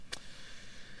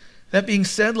That being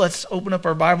said, let's open up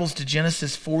our Bibles to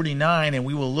Genesis 49, and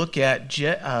we will look at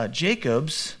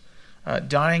Jacob's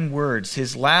dying words,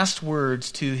 his last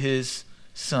words to his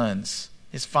sons,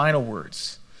 his final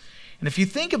words. And if you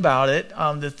think about it,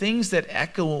 the things that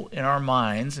echo in our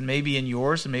minds, and maybe in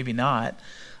yours and maybe not,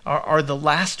 are the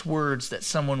last words that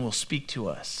someone will speak to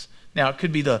us. Now, it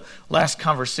could be the last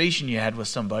conversation you had with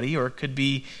somebody, or it could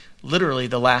be literally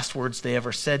the last words they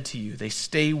ever said to you. They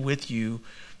stay with you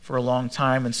for a long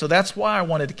time. And so that's why I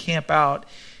wanted to camp out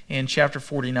in chapter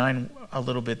 49 a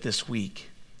little bit this week.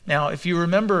 Now, if you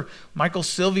remember, Michael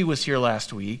Sylvie was here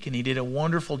last week, and he did a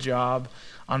wonderful job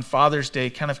on Father's Day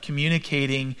kind of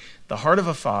communicating the heart of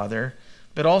a father,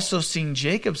 but also seeing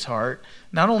Jacob's heart,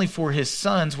 not only for his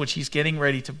sons, which he's getting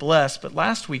ready to bless, but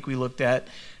last week we looked at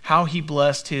how he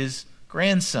blessed his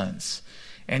grandsons.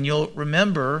 And you'll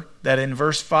remember that in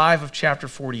verse 5 of chapter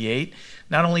 48,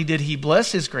 not only did he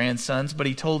bless his grandsons, but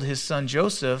he told his son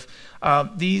Joseph,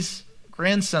 these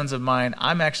grandsons of mine,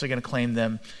 I'm actually going to claim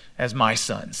them as my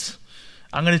sons.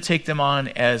 I'm going to take them on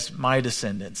as my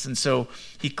descendants. And so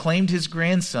he claimed his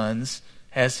grandsons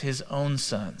as his own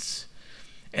sons.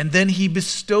 And then he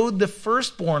bestowed the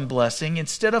firstborn blessing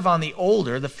instead of on the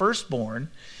older, the firstborn.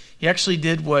 He actually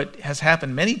did what has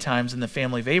happened many times in the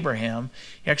family of Abraham.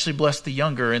 He actually blessed the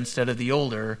younger instead of the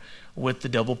older with the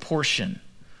double portion,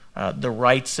 the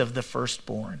rights of the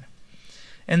firstborn.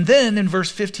 And then in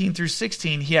verse 15 through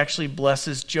 16, he actually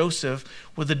blesses Joseph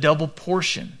with a double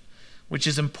portion, which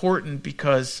is important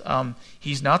because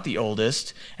he's not the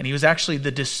oldest, and he was actually the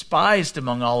despised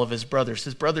among all of his brothers.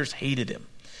 His brothers hated him.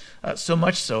 So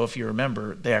much so, if you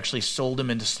remember, they actually sold him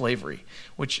into slavery,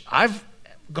 which I've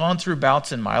gone through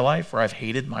bouts in my life where I've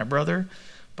hated my brother,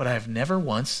 but I've never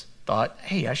once thought,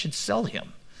 hey, I should sell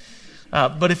him.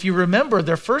 But if you remember,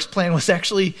 their first plan was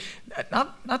actually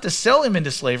not to sell him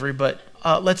into slavery, but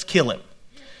let's kill him.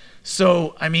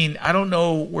 So, I mean, I don't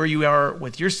know where you are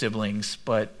with your siblings,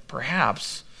 but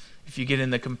perhaps if you get in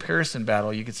the comparison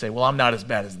battle, you could say, well, I'm not as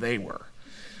bad as they were.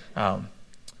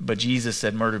 But Jesus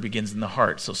said murder begins in the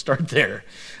heart, so start there.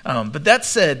 But that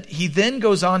said, he then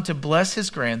goes on to bless his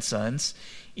grandsons,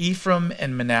 Ephraim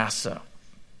and Manasseh.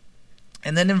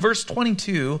 And then in verse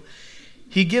 22,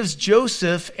 he gives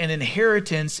Joseph an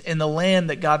inheritance in the land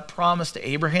that God promised to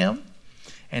Abraham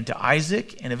and to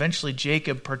Isaac, and eventually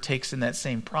Jacob partakes in that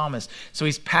same promise. So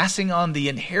he's passing on the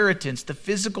inheritance, the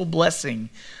physical blessing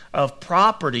of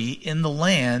property in the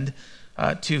land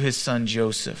to his son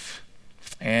Joseph.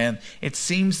 And it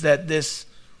seems that this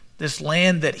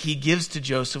land that he gives to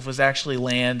Joseph was actually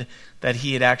land that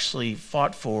he had actually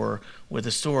fought for with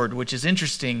a sword, which is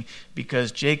interesting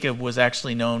because Jacob was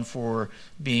actually known for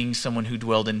being someone who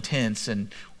dwelled in tents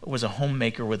and was a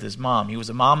homemaker with his mom. He was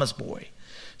a mama's boy.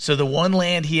 So the one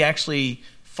land he actually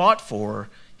fought for,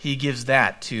 he gives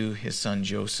that to his son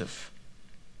Joseph.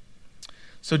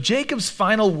 So Jacob's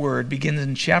final word begins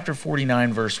in chapter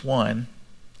 49, verse 1.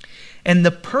 And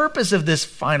the purpose of this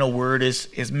final word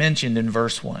is mentioned in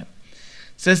verse 1. It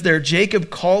says there, Jacob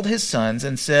called his sons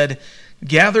and said,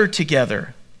 "Gather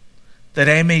together, that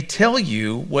I may tell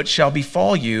you what shall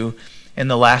befall you in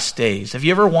the last days." Have you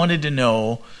ever wanted to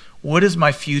know, what does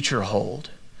my future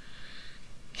hold?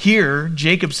 Here,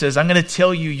 Jacob says, I'm going to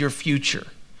tell you your future.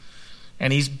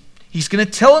 And he's going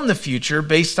to tell him the future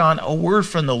based on a word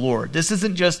from the Lord. This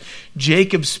isn't just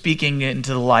Jacob speaking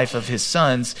into the life of his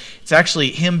sons. It's actually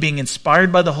him being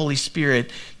inspired by the Holy Spirit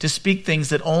to speak things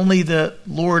that only the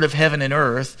Lord of heaven and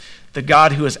earth, the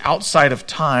God who is outside of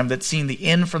time, that's seen the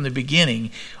end from the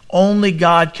beginning, only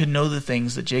God could know the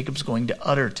things that Jacob's going to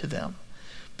utter to them.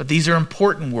 But these are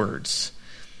important words.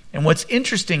 And what's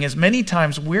interesting is many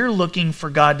times we're looking for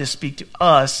God to speak to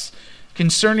us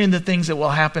concerning the things that will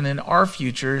happen in our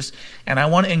futures. And I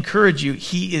want to encourage you,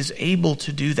 he is able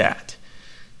to do that.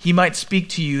 He might speak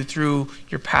to you through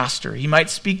your pastor. He might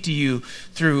speak to you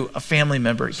through a family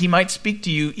member. He might speak to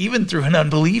you even through an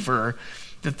unbeliever,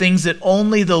 the things that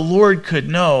only the Lord could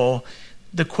know.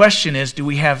 The question is, do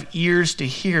we have ears to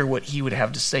hear what he would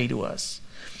have to say to us?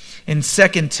 In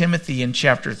 2 Timothy in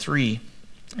chapter 3,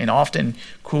 an often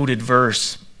quoted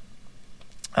verse,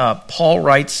 Paul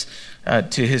writes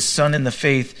to his son in the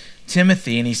faith,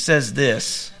 Timothy, and he says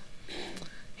this.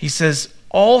 He says,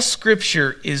 "All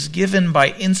Scripture is given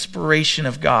by inspiration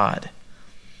of God,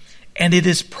 and it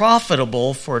is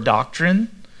profitable for doctrine,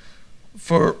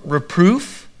 for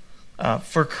reproof,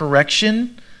 for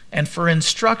correction, and for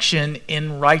instruction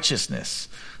in righteousness."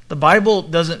 The Bible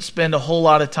doesn't spend a whole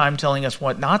lot of time telling us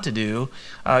what not to do.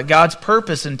 God's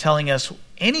purpose in telling us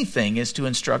anything is to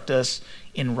instruct us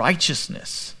in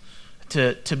righteousness,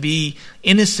 to be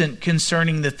innocent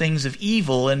concerning the things of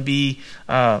evil and be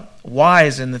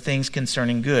wise in the things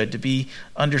concerning good, to be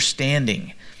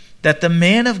understanding. That the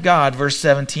man of God, verse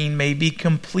 17, may be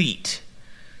complete,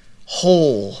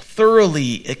 whole,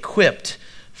 thoroughly equipped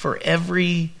for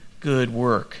every good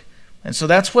work. And so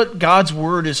that's what God's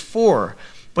word is for.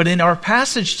 But in our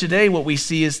passage today, what we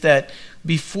see is that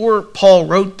before Paul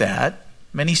wrote that,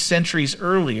 many centuries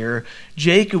earlier,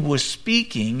 Jacob was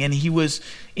speaking and he was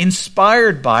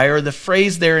inspired by, or the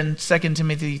phrase there in 2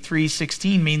 Timothy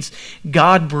 3:16 means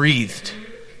God breathed.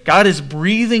 God is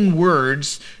breathing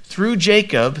words through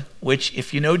Jacob, which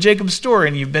if you know Jacob's story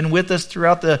and you've been with us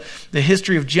throughout the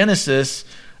history of Genesis,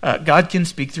 God can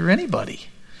speak through anybody.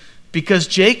 Because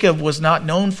Jacob was not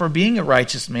known for being a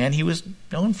righteous man. He was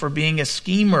known for being a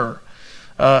schemer,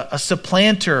 a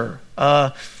supplanter,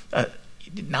 not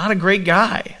a great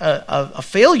guy, a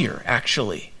failure,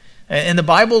 actually. And the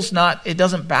Bible's it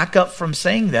doesn't back up from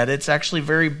saying that. It's actually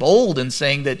very bold in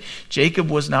saying that Jacob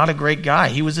was not a great guy.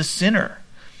 He was a sinner.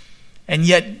 And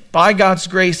yet, by God's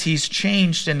grace, he's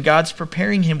changed, and God's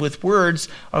preparing him with words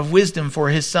of wisdom for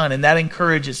his son. And that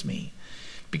encourages me.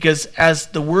 Because as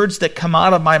the words that come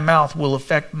out of my mouth will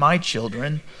affect my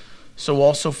children, so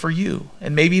also for you.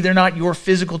 And maybe they're not your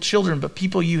physical children, but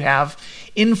people you have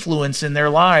influence in their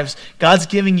lives. God's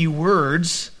giving you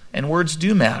words, and words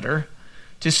do matter,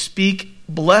 to speak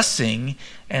blessing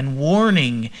and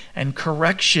warning and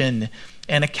correction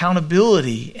and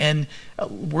accountability and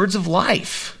words of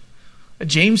life.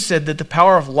 James said that the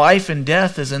power of life and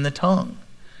death is in the tongue.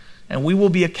 And we will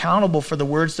be accountable for the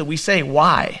words that we say.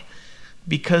 Why?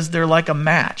 Because they're like a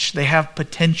match. They have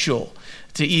potential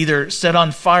to either set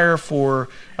on fire for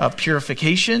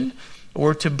purification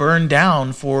or to burn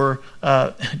down for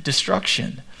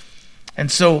destruction.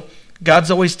 And so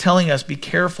God's always telling us, be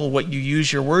careful what you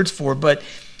use your words for. But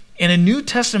in a New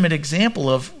Testament example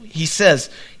of, he says,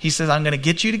 I'm going to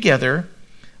get you together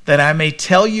that I may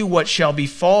tell you what shall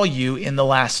befall you in the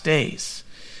last days.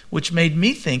 Which made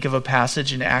me think of a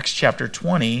passage in Acts chapter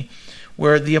 20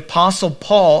 where the Apostle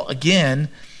Paul, again,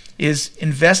 is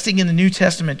investing in the New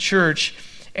Testament church,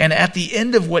 and at the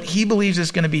end of what he believes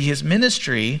is going to be his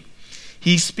ministry,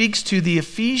 he speaks to the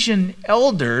Ephesian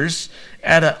elders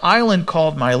at an island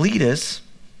called Miletus,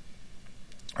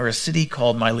 or a city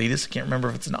called Miletus. I can't remember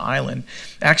if it's an island.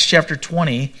 Acts chapter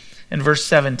 20 and verse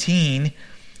 17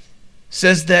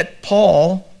 says that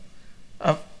Paul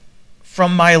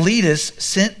from Miletus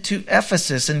sent to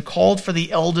Ephesus and called for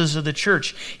the elders of the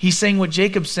church. He's saying what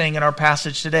Jacob's saying in our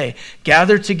passage today.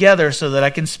 Gather together so that I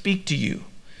can speak to you.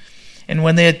 And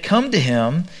when they had come to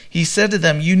him, he said to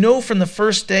them, you know from the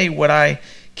first day when I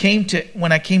came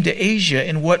to Asia,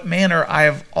 in what manner I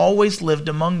have always lived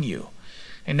among you.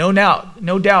 And no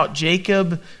doubt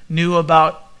Jacob knew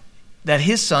about that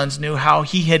his sons knew how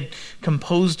he had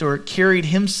composed or carried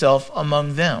himself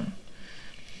among them.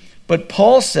 But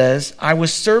Paul says, I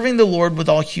was serving the Lord with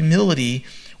all humility,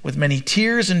 with many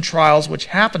tears and trials which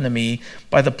happened to me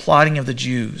by the plotting of the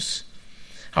Jews.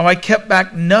 How I kept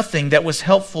back nothing that was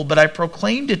helpful, but I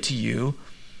proclaimed it to you,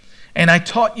 and I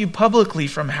taught you publicly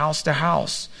from house to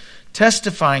house,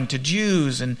 testifying to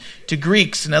Jews and to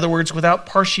Greeks. In other words, without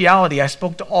partiality, I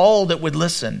spoke to all that would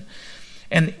listen.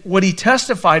 And what he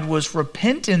testified was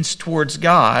repentance towards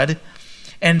God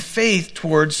and faith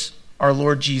towards our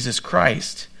Lord Jesus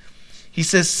Christ. He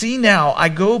says, see now, I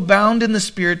go bound in the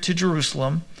Spirit to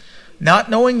Jerusalem, not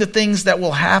knowing the things that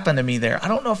will happen to me there. I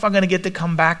don't know if I'm going to get to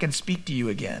come back and speak to you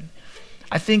again.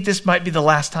 I think this might be the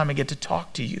last time I get to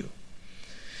talk to you.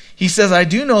 He says, I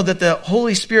do know that the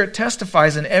Holy Spirit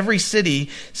testifies in every city,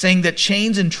 saying that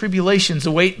chains and tribulations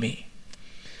await me.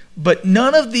 But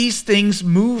none of these things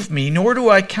move me, nor do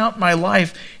I count my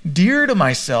life dear to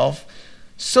myself,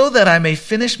 so that I may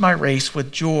finish my race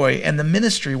with joy and the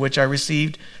ministry which I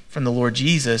received from the Lord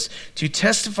Jesus, to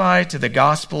testify to the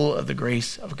gospel of the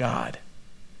grace of God.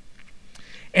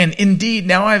 And indeed,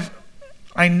 now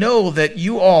I know that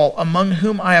you all, among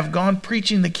whom I have gone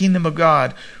preaching the kingdom of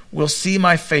God, will see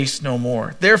my face no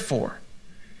more. Therefore,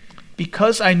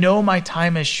 because I know my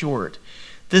time is short,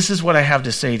 this is what I have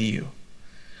to say to you.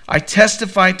 I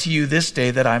testify to you this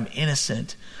day that I'm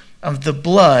innocent of the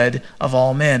blood of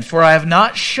all men. For I have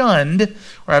not shunned,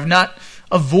 or I have not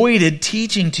avoided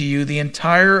teaching to you the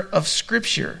entire of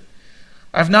Scripture.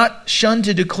 I have not shunned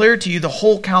to declare to you the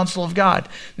whole counsel of God.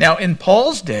 Now, in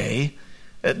Paul's day,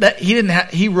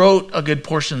 he wrote a good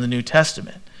portion of the New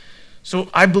Testament. So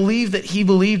I believe that he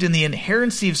believed in the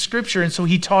inerrancy of Scripture, and so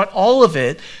he taught all of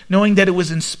it, knowing that it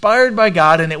was inspired by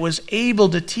God and it was able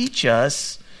to teach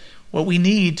us what we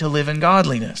need to live in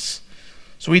godliness.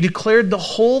 So he declared the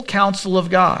whole counsel of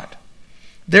God.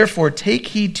 Therefore, take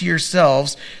heed to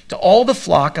yourselves, to all the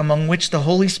flock among which the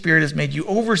Holy Spirit has made you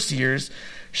overseers.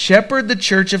 Shepherd the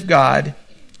church of God.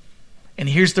 And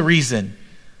here's the reason.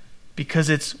 Because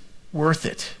it's worth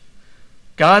it.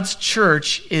 God's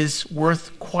church is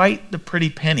worth quite the pretty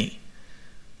penny.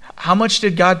 How much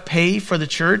did God pay for the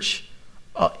church?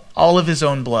 All of his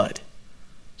own blood.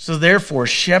 So therefore,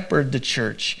 shepherd the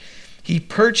church. He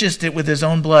purchased it with his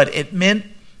own blood. It meant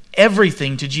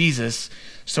everything to Jesus.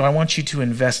 So I want you to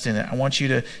invest in it. I want you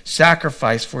to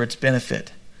sacrifice for its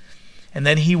benefit. And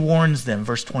then he warns them,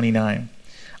 verse 29.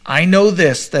 I know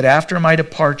this, that after my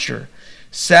departure,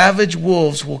 savage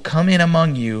wolves will come in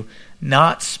among you,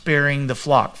 not sparing the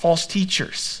flock. False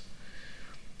teachers.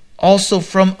 Also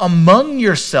from among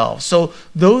yourselves. So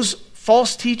those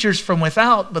false teachers from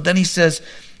without, but then he says,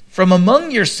 from among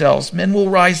yourselves, men will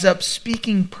rise up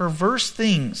speaking perverse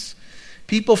things.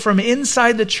 People from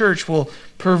inside the church will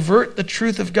pervert the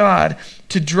truth of God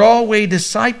to draw away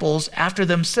disciples after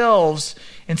themselves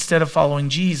instead of following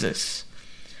Jesus.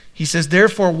 He says,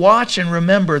 therefore watch and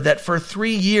remember that for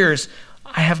 3 years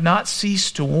I have not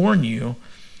ceased to warn you,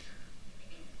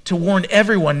 to warn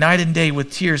everyone night and day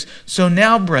with tears. So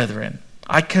now, brethren,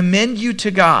 I commend you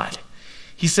to God.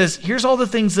 He says, here's all the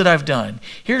things that I've done.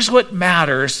 Here's what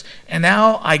matters. And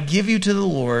now I give you to the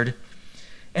Lord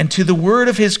and to the word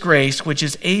of his grace, which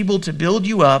is able to build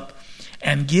you up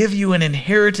and give you an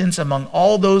inheritance among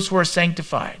all those who are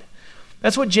sanctified.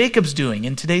 That's what Jacob's doing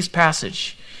in today's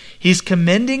passage. He's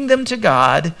commending them to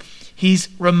God. He's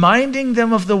reminding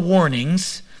them of the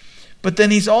warnings. But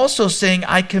then he's also saying,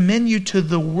 I commend you to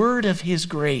the word of his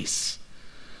grace.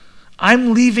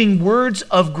 I'm leaving words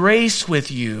of grace with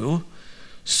you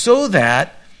so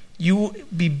that you will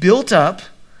be built up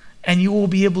and you will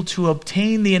be able to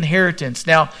obtain the inheritance.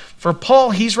 Now, for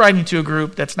Paul, he's writing to a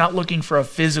group that's not looking for a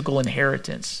physical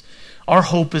inheritance. Our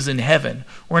hope is in heaven.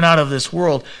 We're not of this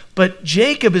world. But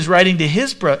Jacob is writing to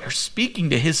his brother, speaking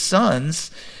to his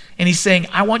sons, and he's saying,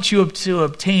 I want you to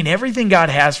obtain everything God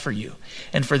has for you.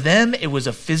 And for them, it was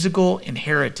a physical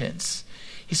inheritance.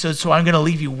 He said, so I'm going to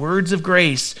leave you words of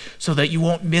grace so that you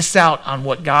won't miss out on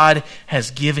what God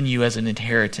has given you as an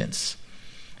inheritance.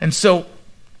 And so,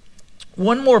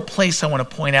 one more place I want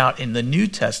to point out in the New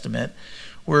Testament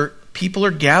where people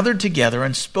are gathered together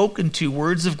and spoken to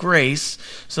words of grace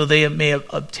so they may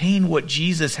obtain what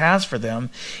Jesus has for them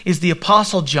is the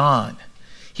Apostle John.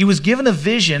 He was given a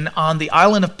vision on the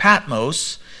island of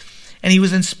Patmos, and he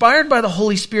was inspired by the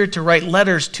Holy Spirit to write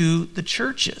letters to the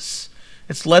churches.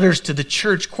 It's letters to the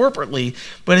church corporately,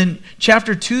 but in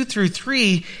chapter 2 through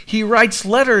 3, he writes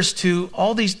letters to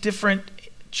all these different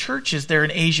churches there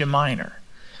in Asia Minor.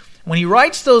 When he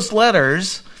writes those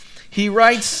letters, he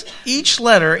writes each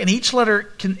letter, and each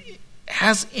letter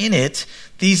has in it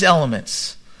these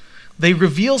elements. They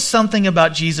reveal something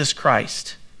about Jesus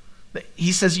Christ.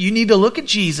 He says, you need to look at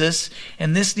Jesus,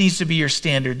 and this needs to be your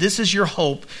standard. This is your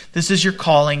hope. This is your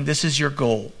calling. This is your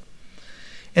goal.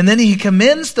 And then he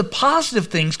commends the positive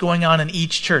things going on in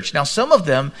each church. Now, some of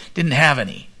them didn't have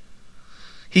any.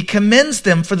 He commends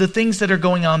them for the things that are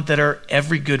going on that are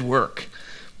every good work.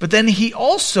 But then he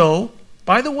also,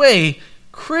 by the way,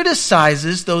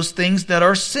 criticizes those things that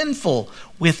are sinful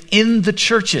within the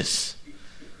churches.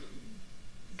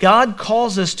 God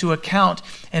calls us to account,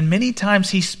 and many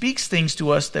times he speaks things to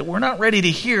us that we're not ready to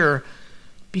hear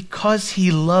because he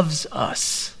loves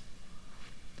us.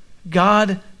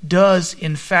 God does,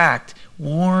 in fact,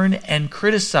 warn and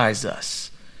criticize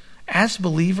us. As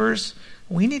believers,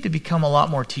 we need to become a lot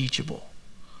more teachable.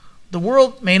 The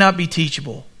world may not be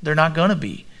teachable. They're not going to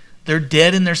be. They're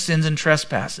dead in their sins and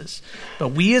trespasses. But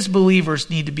we as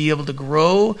believers need to be able to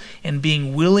grow in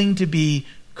being willing to be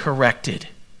corrected.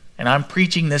 And I'm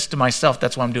preaching this to myself.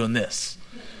 That's why I'm doing this.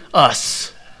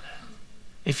 Us.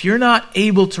 If you're not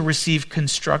able to receive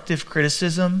constructive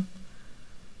criticism,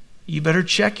 you better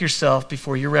check yourself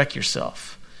before you wreck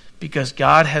yourself. Because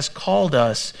God has called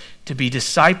us to be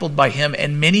discipled by him.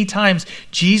 And many times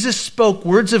Jesus spoke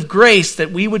words of grace that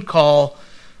we would call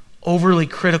overly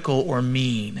critical or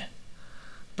mean.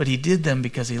 But he did them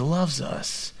because he loves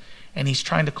us. And he's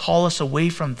trying to call us away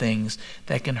from things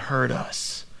that can hurt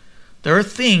us. There are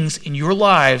things in your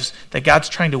lives that God's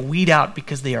trying to weed out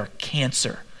because they are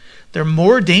cancer. They're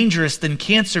more dangerous than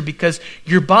cancer because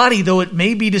your body, though it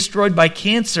may be destroyed by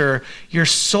cancer, your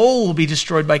soul will be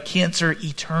destroyed by cancer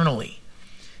eternally.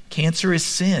 Cancer is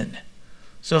sin.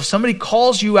 So if somebody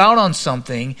calls you out on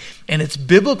something and it's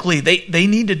biblically, they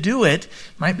need to do it,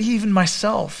 might be even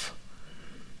myself.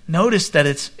 Notice that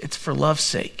it's for love's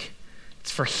sake.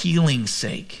 It's for healing's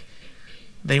sake.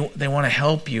 They want to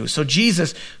help you. So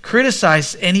Jesus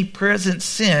criticized any present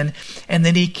sin, and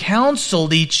then he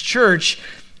counseled each church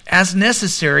as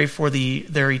necessary for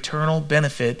their eternal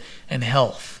benefit and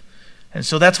health. And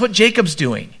so that's what Jacob's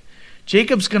doing.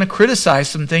 Jacob's going to criticize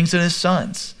some things in his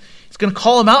sons. He's going to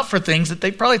call them out for things that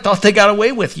they probably thought they got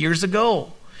away with years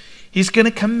ago. He's going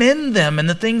to commend them in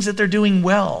the things that they're doing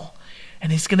well.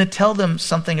 And he's going to tell them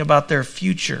something about their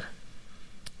future.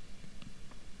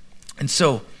 And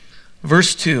so,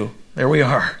 verse 2, there we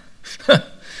are.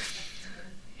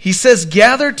 He says,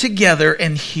 gather together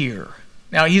and hear.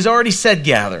 Now, he's already said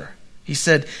gather. He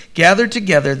said, gather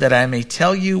together that I may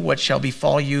tell you what shall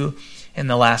befall you in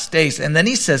the last days. And then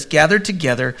he says, gather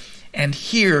together and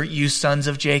hear, you sons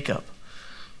of Jacob.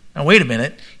 Now, wait a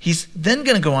minute. He's then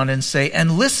going to go on and say,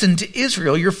 and listen to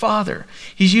Israel, your father.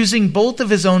 He's using both of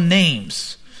his own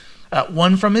names.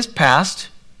 One from his past,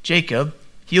 Jacob,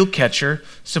 heel catcher,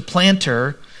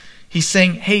 supplanter. He's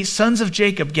saying, hey, sons of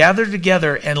Jacob, gather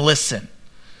together and listen.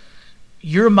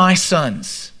 You're my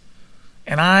sons.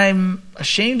 And I'm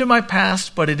ashamed of my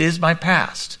past, but it is my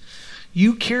past.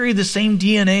 You carry the same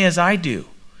DNA as I do.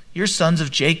 You're sons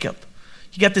of Jacob.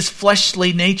 You got this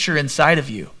fleshly nature inside of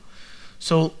you.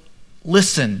 So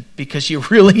listen, because you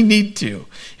really need to.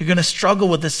 You're going to struggle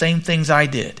with the same things I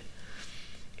did.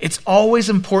 It's always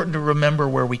important to remember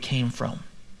where we came from.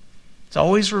 It's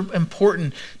always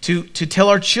important to tell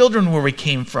our children where we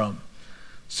came from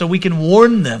so we can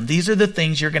warn them. These are the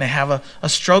things you're going to have a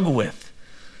struggle with.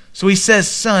 So he says,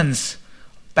 sons,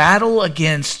 battle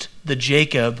against the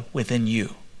Jacob within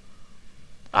you.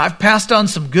 I've passed on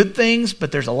some good things,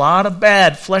 but there's a lot of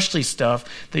bad fleshly stuff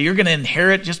that you're going to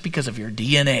inherit just because of your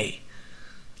DNA.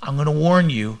 I'm going to warn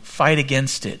you, fight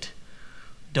against it.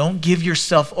 Don't give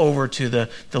yourself over to the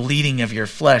leading of your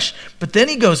flesh. But then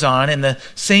he goes on in the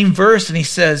same verse and he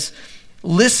says,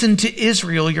 listen to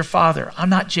Israel, your father. I'm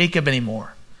not Jacob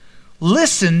anymore.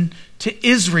 Listen to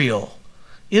Israel.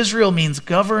 Israel means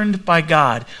governed by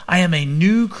God. I am a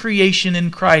new creation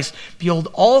in Christ. Behold,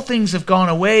 all things have gone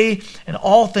away and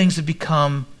all things have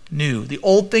become new. The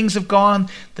old things have gone,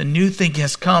 the new thing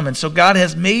has come. And so God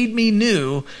has made me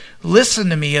new. Listen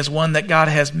to me as one that God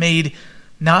has made,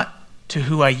 not to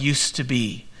who I used to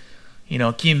be. You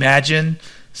know, can you imagine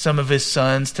some of his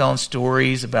sons telling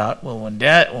stories about, well,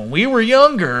 when we were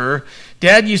younger,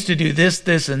 Dad used to do this,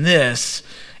 this, and this.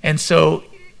 And so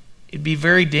it'd be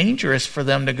very dangerous for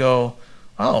them to go,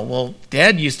 oh, well,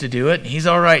 Dad used to do it, and he's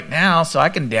all right now, so I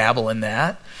can dabble in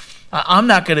that. I'm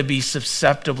not going to be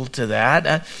susceptible to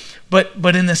that.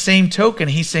 But in the same token,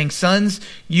 he's saying, sons,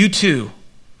 you too,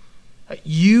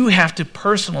 you have to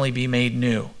personally be made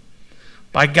new.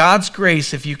 By God's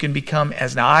grace, if you can become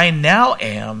as I now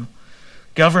am,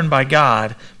 governed by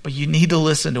God, but you need to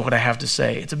listen to what I have to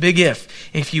say. It's a big if.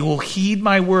 If you will heed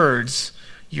my words,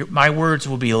 my words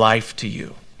will be life to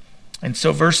you. And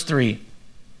so verse 3,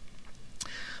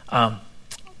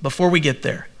 before we get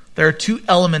there are two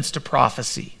elements to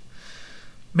prophecy.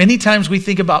 Many times we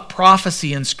think about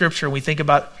prophecy in Scripture, we think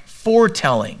about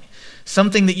foretelling,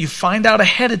 something that you find out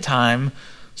ahead of time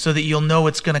so that you'll know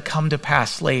it's going to come to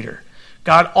pass later.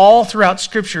 God, all throughout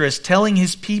Scripture, is telling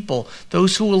his people,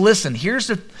 those who will listen, here's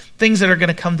the things that are going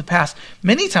to come to pass.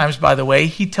 Many times, by the way,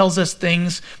 he tells us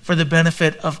things for the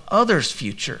benefit of others'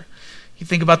 future. You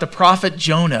think about the prophet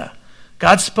Jonah.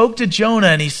 God spoke to Jonah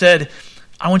and he said,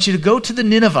 I want you to go to the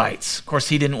Ninevites. Of course,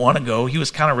 he didn't want to go. He was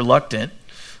kind of reluctant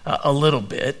a little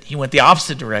bit. He went the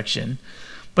opposite direction.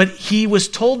 But he was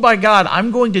told by God, I'm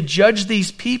going to judge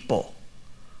these people.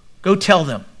 Go tell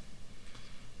them.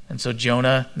 And so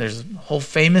Jonah, there's a whole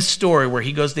famous story where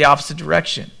he goes the opposite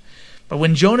direction. But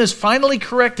when Jonah is finally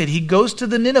corrected, he goes to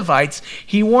the Ninevites.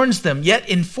 He warns them, yet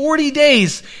in 40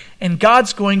 days, and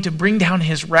God's going to bring down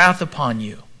his wrath upon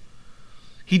you.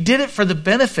 He did it for the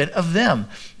benefit of them.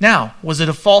 Now, was it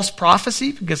a false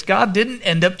prophecy? Because God didn't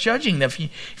end up judging them.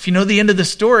 If you know the end of the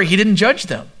story, he didn't judge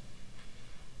them.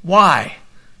 Why?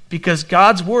 Because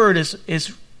God's word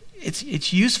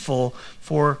it's useful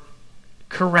for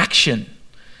correction.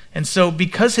 And so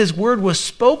because his word was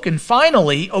spoken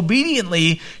finally,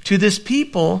 obediently to this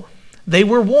people, they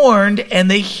were warned and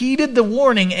they heeded the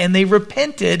warning and they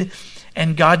repented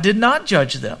and God did not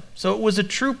judge them. So it was a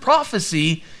true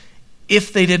prophecy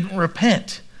if they didn't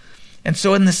repent. And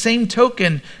so in the same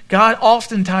token, God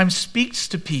oftentimes speaks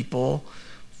to people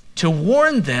to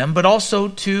warn them, but also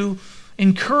to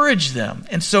encourage them.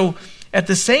 And so at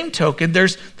the same token,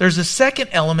 there's a second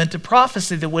element to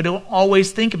prophecy that we don't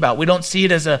always think about. We don't see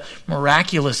it as a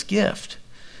miraculous gift,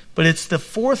 but it's the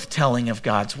forthtelling of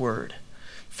God's word.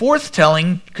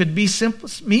 Forthtelling could be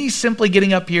me simply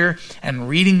getting up here and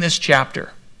reading this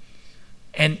chapter.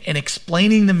 and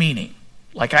explaining the meaning,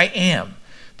 like I am.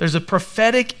 There's a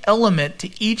prophetic element to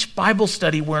each Bible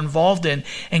study we're involved in,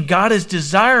 and God is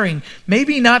desiring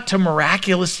maybe not to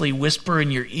miraculously whisper in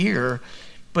your ear,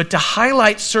 but to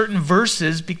highlight certain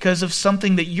verses because of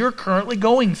something that you're currently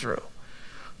going through.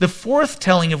 The fourth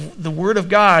telling of the Word of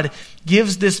God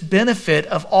gives this benefit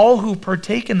of all who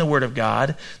partake in the Word of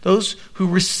God, those who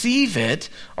receive it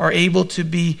are able to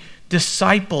be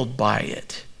discipled by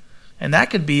it. And that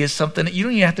could be as something that you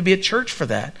don't even have to be at church for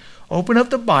that. Open up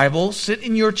the Bible, sit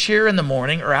in your chair in the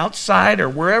morning or outside or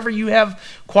wherever you have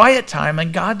quiet time,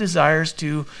 and God desires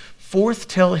to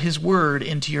forthtell His Word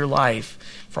into your life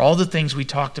for all the things we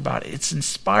talked about. It's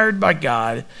inspired by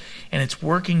God, and it's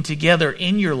working together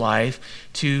in your life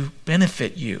to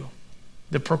benefit you.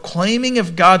 The proclaiming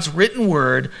of God's written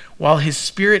word while His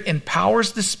Spirit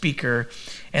empowers the speaker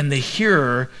and the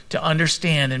hearer to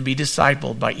understand and be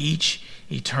discipled by each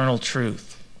eternal truth.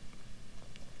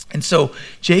 And so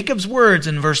Jacob's words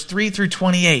in verse 3 through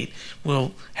 28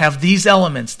 will have these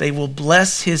elements. They will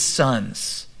bless his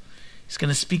sons. He's going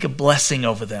to speak a blessing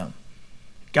over them.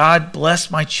 God, bless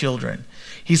my children.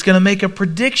 He's going to make a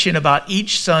prediction about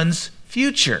each son's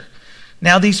future.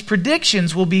 Now, these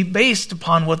predictions will be based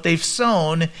upon what they've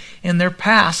sown in their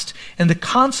past and the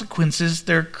consequences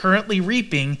they're currently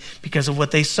reaping because of what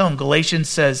they've sown. Galatians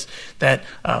says that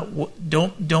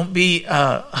don't be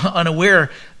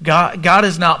unaware. God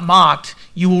is not mocked.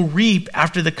 You will reap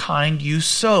after the kind you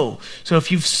sow. So if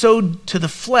you've sowed to the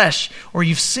flesh or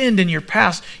you've sinned in your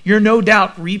past, you're no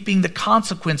doubt reaping the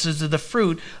consequences of the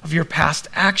fruit of your past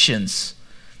actions.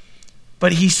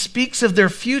 But he speaks of their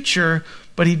future,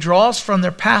 but he draws from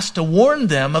their past to warn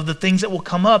them of the things that will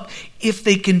come up if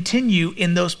they continue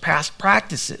in those past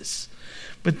practices.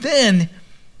 But then,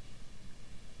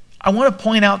 I want to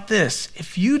point out this.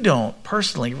 If you don't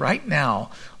personally, right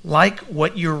now, like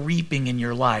what you're reaping in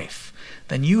your life,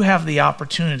 then you have the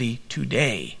opportunity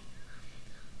today.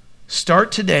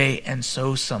 Start today and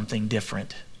sow something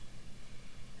different.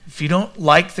 If you don't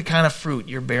like the kind of fruit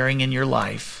you're bearing in your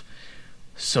life,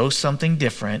 sow something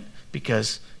different,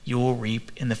 because you will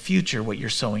reap in the future what you're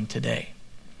sowing today.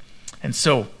 And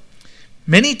so,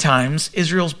 many times,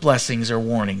 Israel's blessings are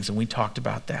warnings, and we talked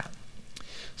about that.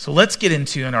 So let's get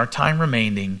into, in our time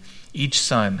remaining, each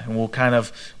son, and we'll kind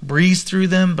of breeze through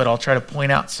them, but I'll try to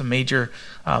point out some major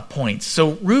points.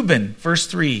 So Reuben, verse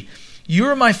 3, you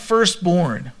are my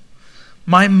firstborn,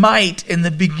 my might and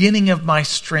the beginning of my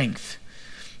strength,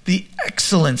 the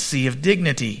excellency of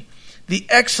dignity, the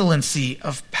excellency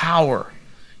of power.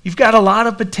 You've got a lot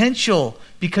of potential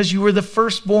because you were the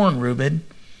firstborn, Reuben.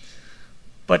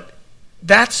 But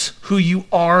that's who you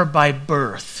are by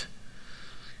birth.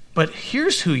 But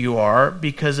here's who you are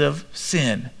because of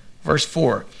sin. Verse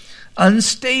 4,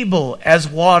 unstable as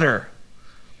water,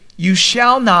 you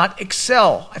shall not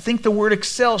excel. I think the word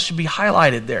excel should be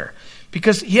highlighted there,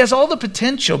 because he has all the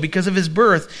potential because of his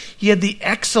birth. He had the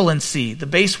excellency. The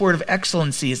base word of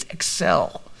excellency is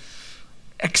excel.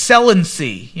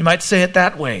 Excellency, you might say it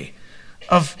that way,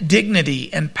 of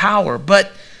dignity and power.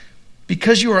 But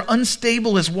because you are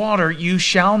unstable as water, you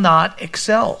shall not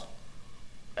excel.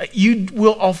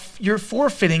 You're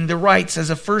forfeiting the rights as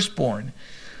a firstborn.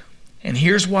 And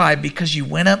here's why. Because you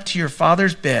went up to your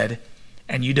father's bed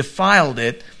and you defiled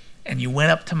it, and you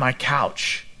went up to my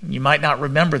couch. You might not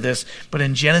remember this, but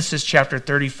in Genesis chapter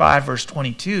 35, verse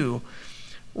 22,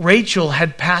 Rachel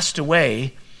had passed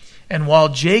away. And while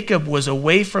Jacob was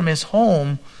away from his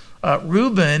home,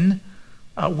 Reuben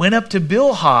went up to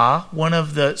Bilhah, one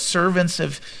of the servants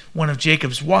of one of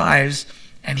Jacob's wives,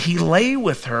 and he lay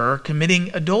with her, committing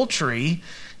adultery.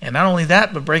 And not only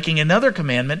that, but breaking another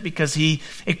commandment, because he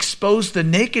exposed the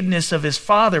nakedness of his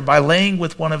father by laying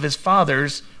with one of his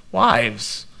father's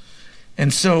wives.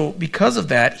 And so, because of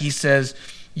that, he says,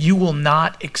 you will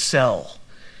not excel.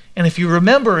 And if you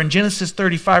remember in Genesis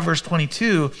 35, verse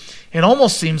 22, it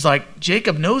almost seems like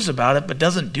Jacob knows about it but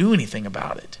doesn't do anything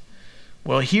about it.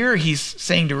 Well, here he's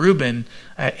saying to Reuben,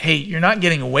 hey, you're not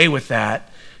getting away with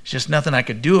that. It's just nothing I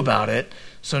could do about it.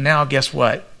 So now guess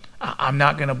what? I'm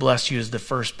not going to bless you as the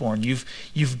firstborn.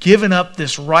 You've given up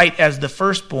this right as the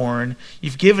firstborn.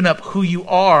 You've given up who you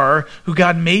are, who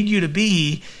God made you to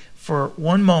be, for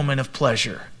one moment of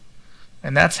pleasure.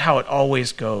 And that's how it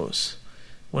always goes.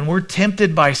 When we're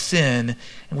tempted by sin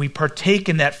and we partake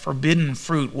in that forbidden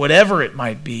fruit, whatever it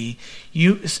might be,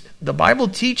 the Bible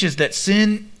teaches that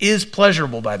sin is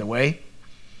pleasurable, by the way.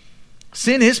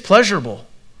 Sin is pleasurable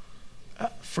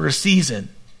for a season,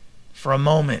 for a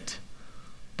moment.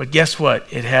 But guess what?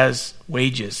 It has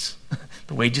wages.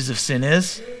 The wages of sin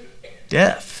is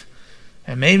death.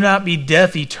 It may not be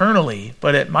death eternally,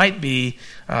 but it might be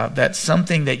that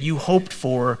something that you hoped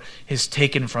for is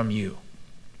taken from you.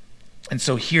 And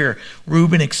so here,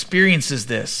 Reuben experiences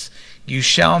this. You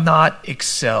shall not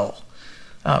excel.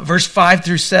 Verse 5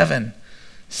 through 7,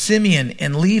 Simeon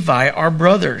and Levi are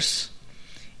brothers.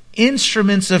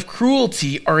 Instruments of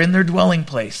cruelty are in their dwelling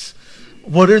place.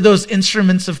 What are those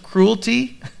instruments of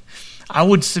cruelty? I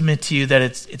would submit to you that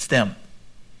it's them.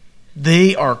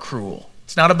 They are cruel.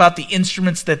 It's not about the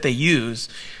instruments that they use.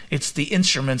 It's the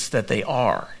instruments that they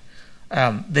are.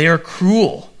 They are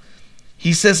cruel.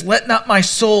 He says, let not my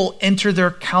soul enter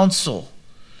their counsel.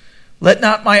 Let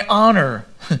not my honor,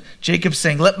 Jacob's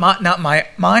saying, let not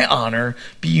my honor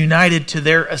be united to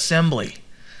their assembly.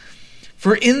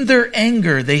 For in their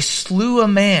anger they slew a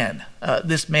man.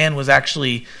 This man was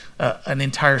actually an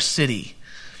entire city.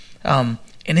 And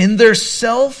in their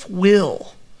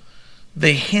self-will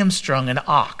they hamstrung an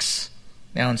ox.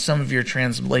 Now, in some of your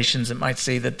translations, it might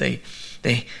say that they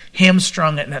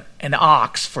hamstrung an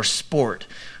ox for sport.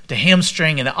 To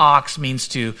hamstring an ox means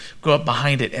to go up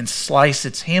behind it and slice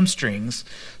its hamstrings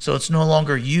so it's no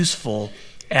longer useful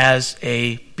as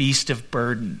a beast of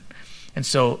burden. And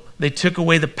so they took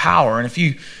away the power. And if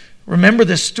you remember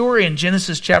this story in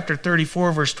Genesis chapter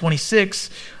 34, verse 26,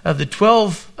 the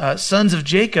 12 sons of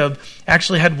Jacob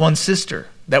actually had one sister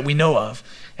that we know of,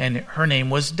 and her name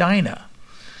was Dinah.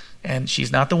 And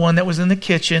she's not the one that was in the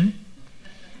kitchen.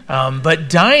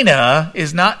 But Dinah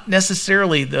is not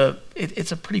necessarily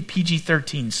it's a pretty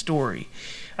PG-13 story.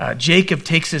 Jacob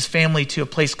takes his family to a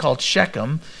place called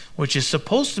Shechem, which is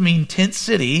supposed to mean tent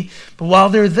city. But while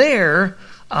they're there,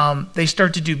 they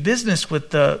start to do business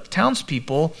with the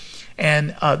townspeople.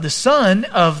 And the son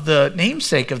of the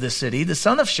namesake of the city, the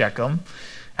son of Shechem,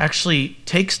 actually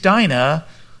takes Dinah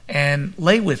and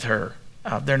lay with her.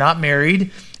 They're not married.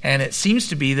 And it seems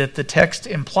to be that the text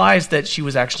implies that she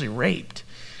was actually raped.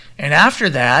 And after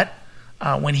that,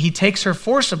 when he takes her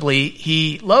forcibly,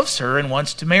 he loves her and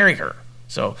wants to marry her.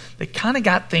 So they kind of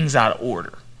got things out of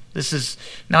order. This is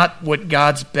not what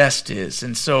God's best is.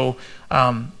 And so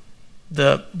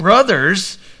the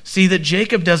brothers see that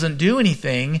Jacob doesn't do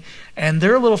anything, and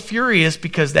they're a little furious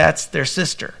because that's their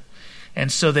sister.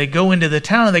 And so they go into the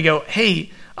town and they go, hey,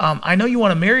 I know you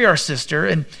want to marry our sister,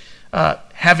 and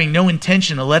having no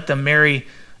intention to let them marry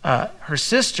her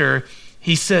sister,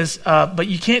 he says, but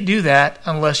you can't do that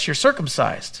unless you're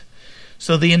circumcised.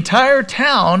 So the entire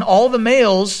town, all the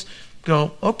males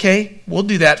go, okay, we'll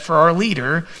do that for our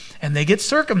leader. And they get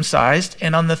circumcised.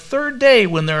 And on the third day,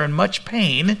 when they're in much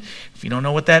pain, if you don't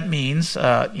know what that means, do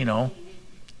a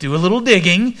little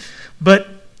digging. But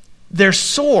they're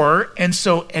sore. And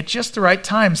so at just the right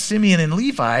time, Simeon and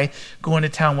Levi go into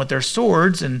town with their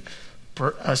swords and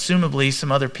assumably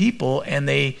some other people, and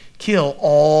they kill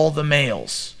all the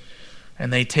males.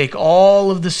 And they take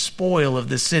all of the spoil of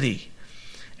the city.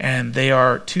 And they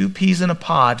are two peas in a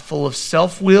pod, full of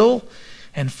self-will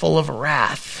and full of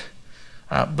wrath.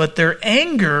 But their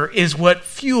anger is what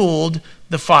fueled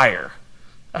the fire.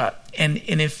 And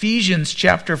in Ephesians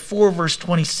chapter 4, verse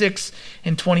 26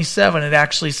 and 27, it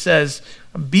actually says,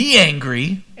 be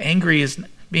angry.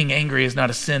 Being angry is not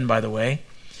a sin, by the way.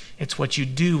 It's what you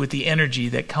do with the energy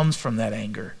that comes from that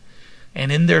anger.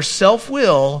 And in their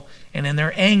self-will and in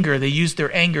their anger, they use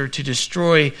their anger to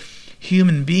destroy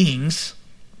human beings,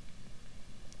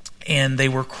 and they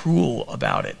were cruel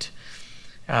about it.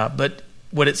 But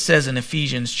what it says in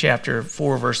Ephesians chapter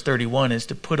 4, verse 31 is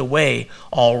to put away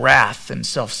all wrath and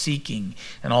self-seeking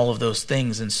and all of those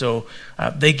things. And so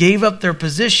they gave up their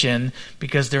position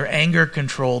because their anger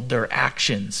controlled their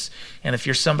actions. And if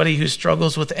you're somebody who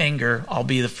struggles with anger, I'll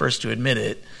be the first to admit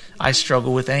it. I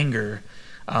struggle with anger.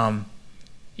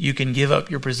 You can give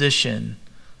up your position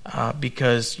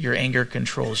because your anger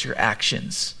controls your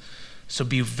actions. So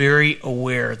be very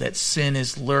aware that sin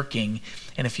is lurking.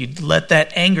 And if you let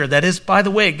that anger, that is, by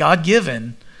the way,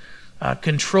 God-given,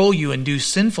 control you and do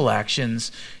sinful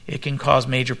actions, it can cause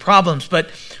major problems. But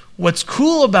what's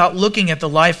cool about looking at the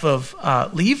life of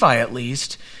Levi, at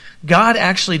least, God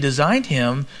actually designed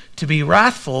him to be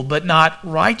wrathful, but not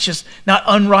righteous, not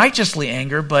unrighteously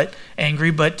angry,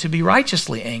 but to be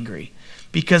righteously angry.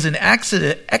 Because in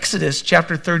Exodus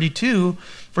chapter 32,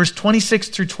 verse 26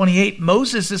 through 28,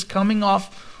 Moses is coming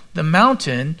off the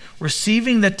mountain,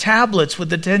 receiving the tablets with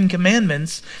the 10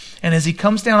 Commandments, and as he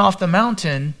comes down off the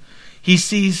mountain, he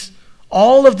sees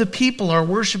all of the people are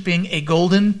worshiping a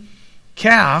golden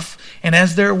calf, and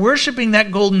as they're worshiping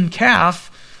that golden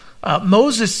calf,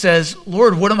 Moses says,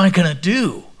 Lord, what am I going to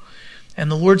do? And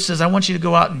the Lord says, I want you to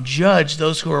go out and judge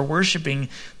those who are worshiping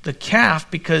the calf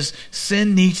because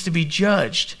sin needs to be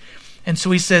judged. And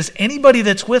so he says, anybody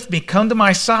that's with me, come to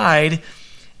my side.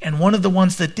 And one of the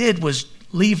ones that did was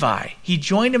Levi. He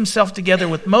joined himself together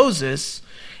with Moses,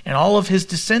 and all of his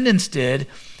descendants did,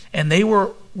 and they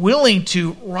were willing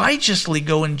to righteously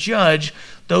go and judge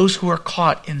those who are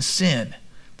caught in sin.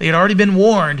 They had already been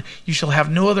warned, you shall have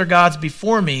no other gods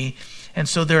before me. And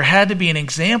so there had to be an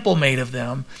example made of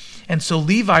them. And so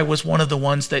Levi was one of the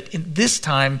ones that in this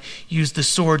time used the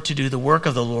sword to do the work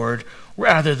of the Lord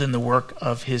rather than the work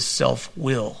of his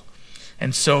self-will.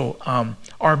 And so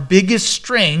our biggest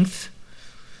strength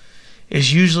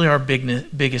is usually our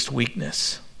biggest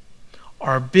weakness.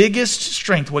 Our biggest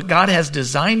strength, what God has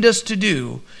designed us to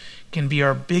do, can be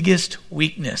our biggest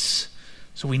weakness.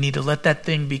 So we need to let that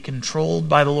thing be controlled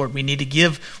by the Lord. We need to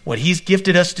give what he's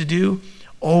gifted us to do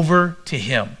over to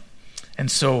him. And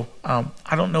so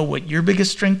I don't know what your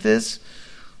biggest strength is,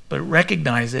 but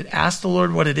recognize it. Ask the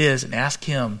Lord what it is and ask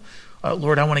him,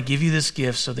 Lord, I want to give you this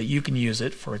gift so that you can use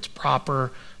it for its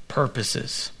proper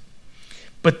purposes.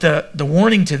 But the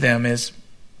warning to them is,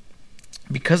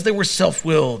 because they were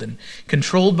self-willed and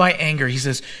controlled by anger, he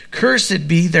says, cursed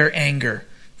be their anger,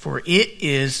 for it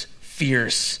is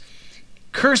fierce.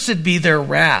 Cursed be their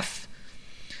wrath,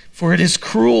 for it is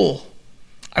cruel.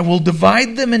 I will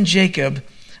divide them in Jacob,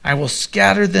 I will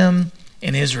scatter them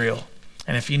in Israel.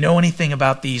 And if you know anything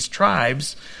about these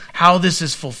tribes, how this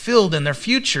is fulfilled in their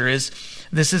future is,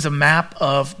 this is a map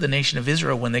of the nation of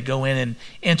Israel when they go in and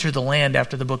enter the land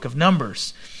after the book of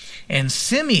Numbers. And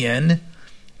Simeon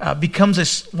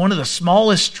becomes one of the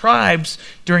smallest tribes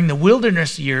during the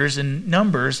wilderness years in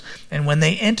Numbers. And when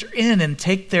they enter in and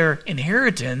take their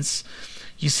inheritance,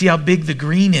 you see how big the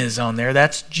green is on there.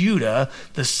 That's Judah,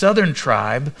 the southern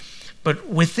tribe. But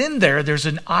within there's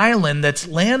an island that's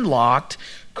landlocked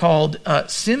called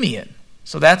Simeon.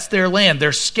 So that's their land.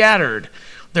 They're scattered.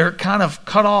 They're kind of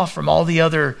cut off from all the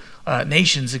other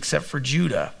nations except for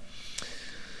Judah.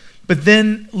 But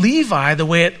then Levi, the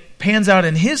way it pans out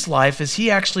in his life is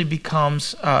he actually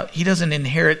becomes, he doesn't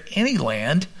inherit any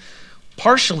land,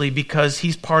 partially because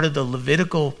he's part of the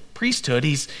Levitical priesthood.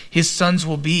 His sons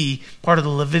will be part of the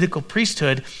Levitical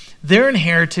priesthood. Their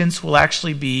inheritance will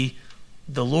actually be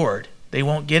the Lord. They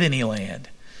won't get any land.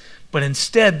 But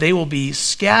instead, they will be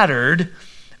scattered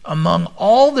among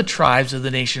all the tribes of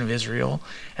the nation of Israel,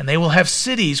 and they will have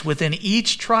cities within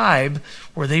each tribe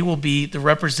where they will be the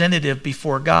representative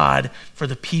before God for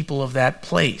the people of that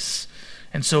place.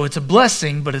 And so it's a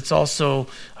blessing, but it's also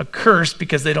a curse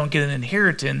because they don't get an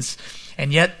inheritance.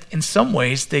 And yet, in some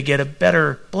ways, they get a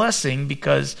better blessing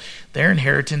because their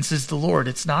inheritance is the Lord.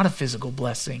 It's not a physical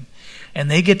blessing.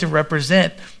 And they get to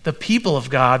represent the people of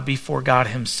God before God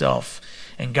himself,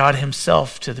 and God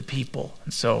himself to the people.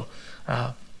 And so,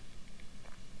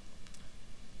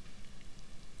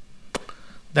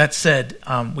 that said,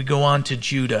 we go on to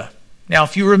Judah. Now,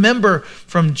 if you remember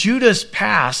from Judah's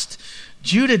past,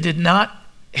 Judah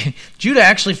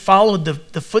actually followed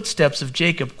the footsteps of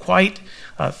Jacob quite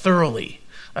thoroughly.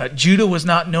 Judah was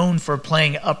not known for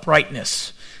playing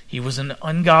uprightness. He was an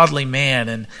ungodly man,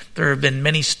 and there have been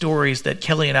many stories that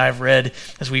Kelly and I have read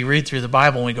as we read through the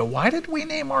Bible, and we go, why did we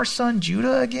name our son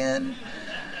Judah again?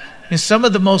 And some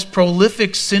of the most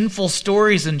prolific sinful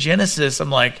stories in Genesis, I'm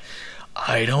like,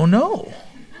 I don't know.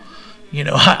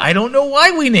 I don't know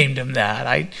why we named him that.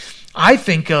 I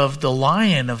think of the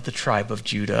Lion of the tribe of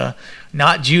Judah,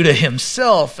 not Judah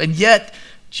himself, and yet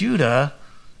Judah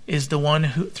is the one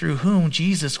through whom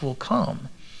Jesus will come.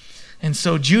 And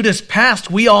so Judah's past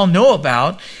we all know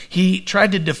about. He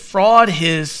tried to defraud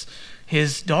his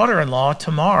daughter-in-law,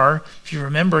 Tamar. If you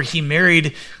remember, she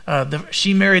married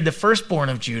the firstborn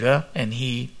of Judah, and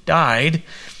he died.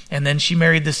 And then she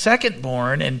married the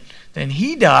secondborn, and then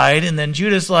he died. And then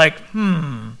Judah's like,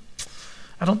 I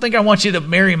don't think I want you to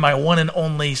marry my one and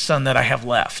only son that I have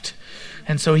left.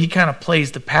 And so he kind of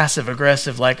plays the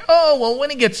passive-aggressive, like, oh, well, when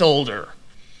he gets older.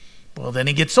 Well, then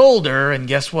he gets older, and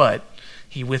guess what?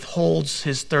 He withholds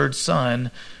his third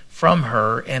son from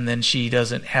her, and then she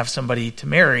doesn't have somebody to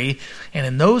marry. And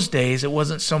in those days, it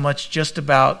wasn't so much just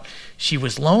about she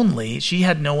was lonely. She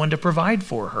had no one to provide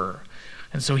for her.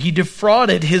 And so he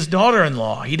defrauded his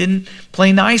daughter-in-law. He didn't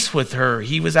play nice with her.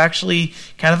 He was actually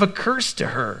kind of a curse to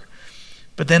her.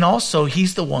 But then also,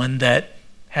 he's the one that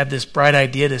had this bright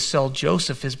idea to sell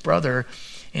Joseph, his brother,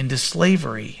 into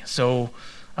slavery. So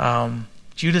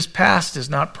Judah's past is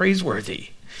not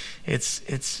praiseworthy.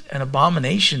 It's an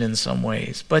abomination in some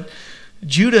ways. But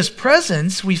Judah's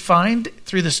presence, we find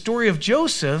through the story of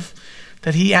Joseph,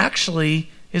 that he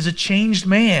actually is a changed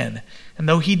man. And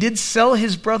though he did sell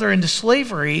his brother into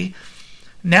slavery,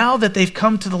 now that they've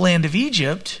come to the land of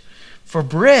Egypt, for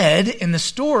bread in the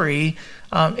story,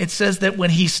 it says that when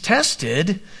he's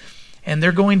tested, and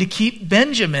they're going to keep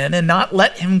Benjamin and not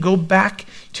let him go back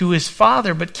to his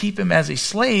father, but keep him as a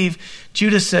slave,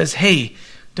 Judah says, hey,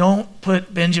 don't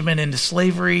put Benjamin into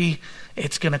slavery.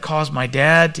 It's going to cause my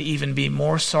dad to even be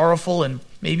more sorrowful and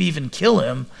maybe even kill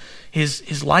him.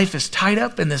 His life is tied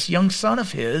up in this young son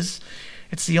of his.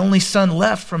 It's the only son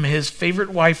left from his favorite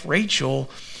wife, Rachel.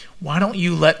 Why don't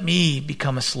you let me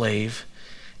become a slave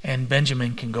and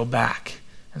Benjamin can go back?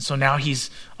 And so now he's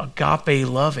agape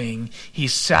loving.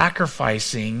 He's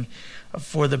sacrificing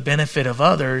for the benefit of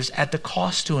others at the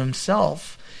cost to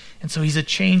himself. And so he's a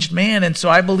changed man. And so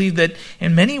I believe that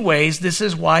in many ways, this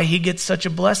is why he gets such a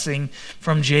blessing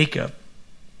from Jacob.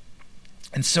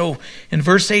 And so in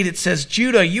verse 8 it says,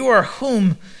 Judah, you are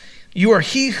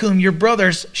he whom your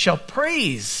brothers shall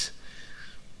praise.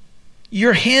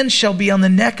 Your hand shall be on the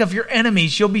neck of your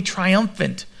enemies. You'll be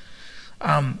triumphant.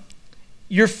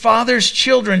 Your father's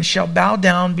children shall bow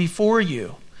down before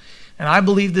you. And I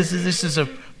believe this is a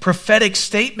prophetic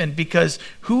statement, because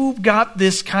who got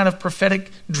this kind of prophetic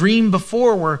dream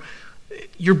before where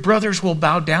your brothers will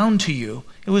bow down to you?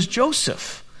 It was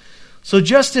Joseph. So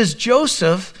just as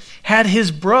Joseph had his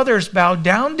brothers bow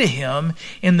down to him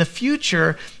in the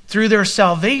future through their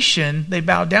salvation, they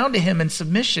bow down to him in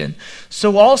submission,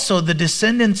 so also the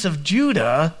descendants of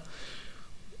Judah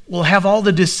will have all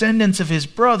the descendants of his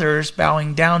brothers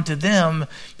bowing down to them,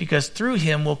 because through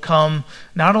him will come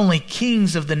not only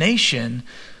kings of the nation,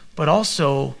 but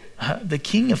also the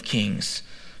King of Kings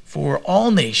for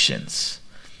all nations.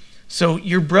 So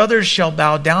your brothers shall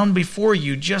bow down before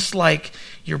you, just like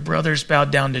your brothers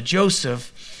bowed down to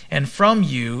Joseph, and from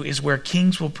you is where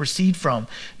kings will proceed from.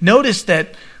 Notice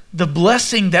that the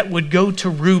blessing that would go to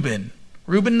Reuben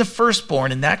the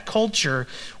firstborn in that culture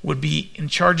would be in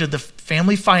charge of the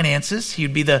family finances. He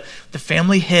would be the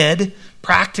family head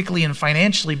practically and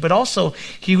financially, but also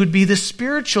he would be the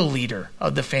spiritual leader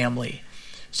of the family.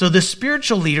 So the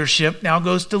spiritual leadership now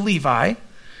goes to Levi,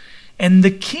 and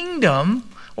the kingdom,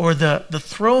 or the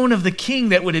throne of the king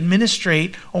that would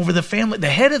administrate over the family, the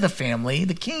head of the family,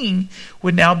 the king,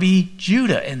 would now be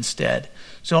Judah instead.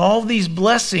 So all these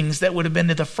blessings that would have been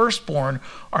to the firstborn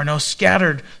are now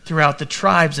scattered throughout the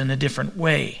tribes in a different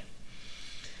way.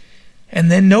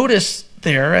 And then notice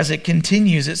there, as it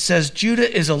continues, it says,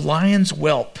 Judah is a lion's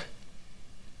whelp.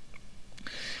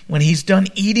 When he's done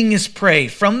eating his prey,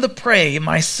 from the prey,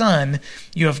 my son,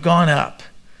 you have gone up.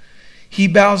 He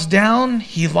bows down,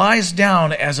 he lies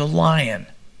down as a lion.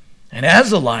 And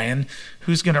as a lion,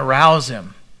 who's going to rouse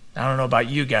him? I don't know about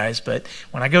you guys, but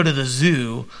when I go to the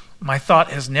zoo, my thought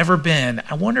has never been,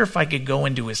 I wonder if I could go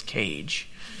into his cage.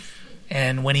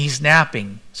 And when he's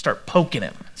napping, start poking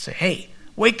him. Say, hey,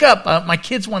 wake up, my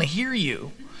kids want to hear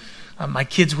you. My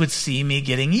kids would see me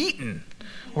getting eaten,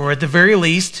 or at the very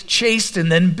least, chased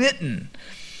and then bitten.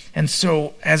 And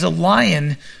so, as a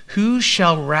lion, who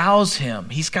shall rouse him?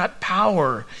 He's got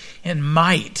power and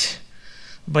might,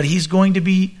 but he's going to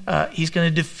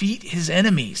defeat his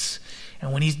enemies.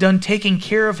 And when he's done taking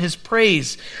care of his prey,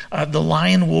 the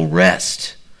lion will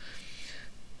rest.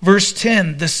 Verse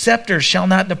 10, the scepter shall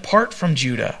not depart from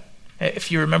Judah.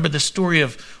 If you remember the story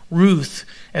of Ruth,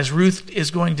 as Ruth is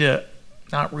going to,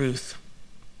 not Ruth,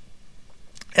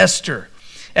 Esther.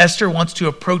 Esther wants to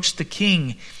approach the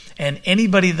king, and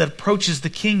anybody that approaches the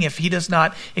king, if he does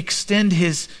not extend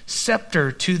his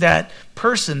scepter to that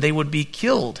person, they would be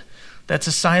killed. That's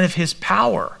a sign of his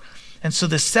power. And so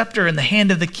the scepter in the hand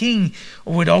of the king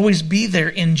would always be there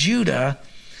in Judah.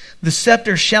 The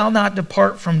scepter shall not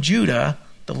depart from Judah,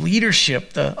 the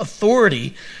leadership, the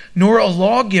authority, nor a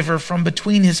lawgiver from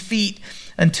between his feet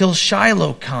until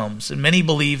Shiloh comes. And many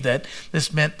believe that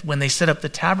this meant when they set up the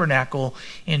tabernacle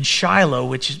in Shiloh,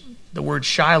 which the word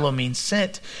Shiloh means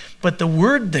sent. But the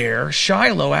word there,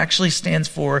 Shiloh, actually stands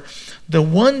for the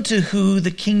one to whom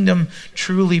the kingdom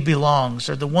truly belongs,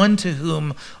 or the one to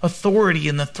whom authority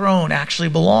in the throne actually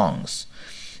belongs.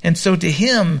 And so to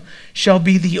him shall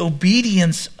be the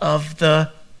obedience of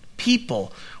the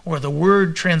people, or the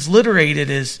word transliterated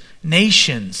as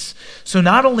nations. So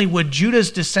not only would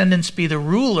Judah's descendants be the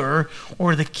ruler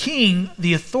or the king,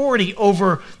 the authority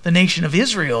over the nation of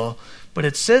Israel, but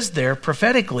it says there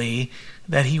prophetically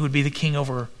that he would be the king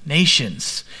over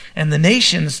nations. And the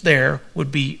nations there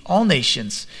would be all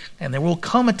nations. And there will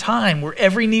come a time where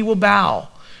every knee will bow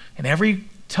and every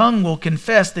tongue will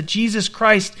confess that Jesus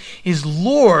Christ is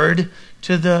Lord,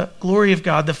 to the glory of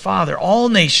God the Father. All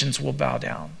nations will bow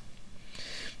down.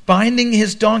 Binding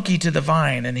his donkey to the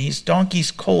vine and his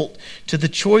donkey's colt to the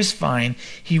choice vine,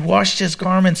 he washed his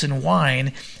garments in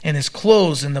wine and his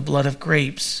clothes in the blood of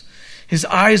grapes. His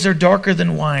eyes are darker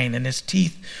than wine, and his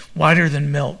teeth whiter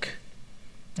than milk.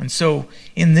 And so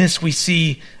in this we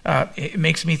see, it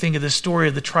makes me think of the story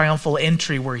of the triumphal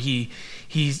entry where he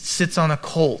sits on a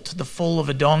colt, the foal of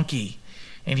a donkey,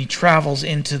 and he travels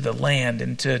into the land,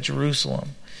 into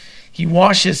Jerusalem. He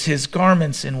washes his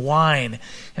garments in wine,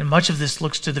 and much of this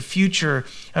looks to the future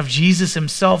of Jesus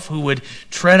himself, who would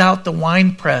tread out the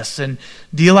winepress and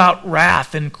deal out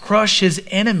wrath and crush his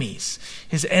enemies.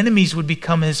 His enemies would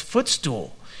become his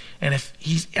footstool. And if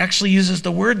he actually uses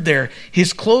the word there,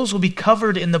 his clothes will be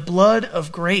covered in the blood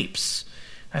of grapes.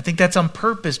 I think that's on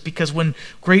purpose, because when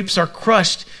grapes are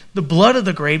crushed, the blood of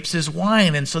the grapes is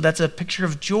wine. And so that's a picture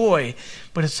of joy,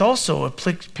 but it's also a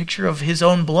picture of his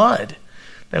own blood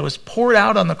that was poured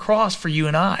out on the cross for you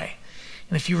and I.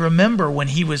 And if you remember when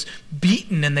he was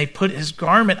beaten and they put his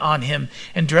garment on him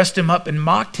and dressed him up and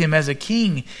mocked him as a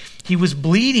king, he was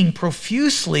bleeding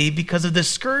profusely because of the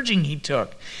scourging he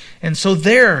took. And so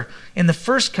there, in the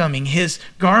first coming, his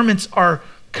garments are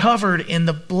covered in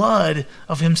the blood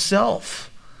of himself.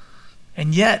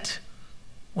 And yet,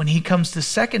 when he comes the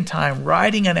second time,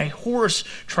 riding on a horse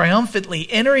triumphantly,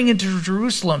 entering into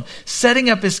Jerusalem, setting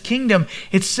up his kingdom,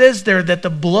 it says there that the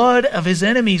blood of his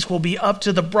enemies will be up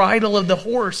to the bridle of the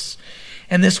horse.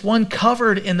 And this one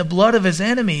covered in the blood of his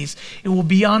enemies, it will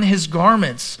be on his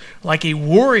garments, like a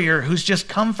warrior who's just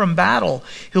come from battle.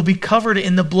 He'll be covered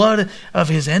in the blood of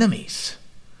his enemies.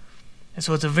 And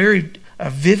so it's a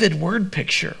vivid word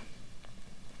picture.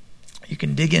 You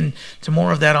can dig into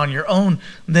more of that on your own.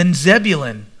 Then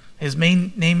Zebulun, his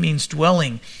main name means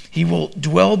dwelling. He will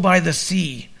dwell by the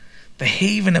sea, the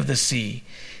haven of the sea.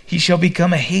 He shall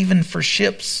become a haven for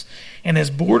ships, and his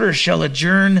borders shall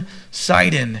adjourn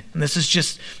Sidon. And this is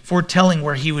just foretelling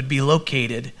where he would be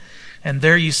located. And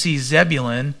there you see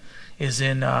Zebulun is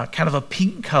in kind of a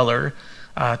pink color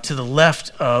to the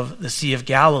left of the Sea of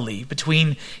Galilee,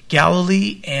 between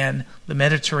Galilee and the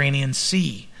Mediterranean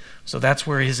Sea. So that's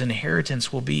where his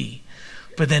inheritance will be.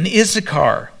 But then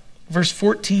Issachar, verse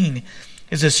 14,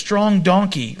 is a strong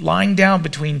donkey lying down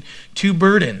between two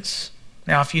burdens.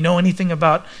 Now, if you know anything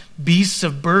about beasts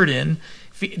of burden,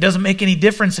 it doesn't make any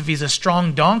difference if he's a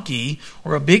strong donkey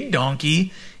or a big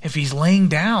donkey if he's laying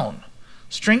down.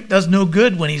 Strength does no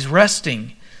good when he's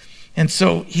resting. And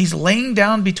so he's laying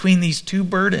down between these two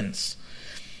burdens.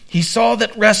 He saw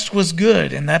that rest was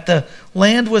good and that the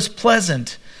land was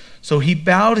pleasant. So he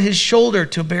bowed his shoulder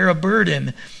to bear a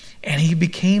burden, and he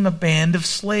became a band of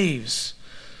slaves.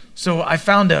 So I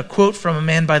found a quote from a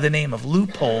man by the name of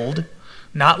Leupold,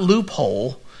 not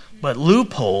loophole, but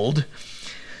Leupold.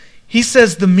 He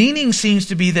says the meaning seems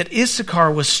to be that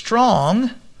Issachar was strong,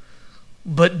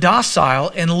 but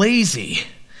docile and lazy.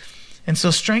 And so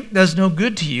strength does no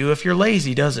good to you if you're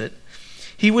lazy, does it?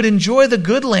 He would enjoy the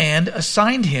good land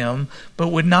assigned him, but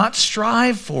would not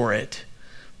strive for it.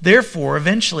 Therefore,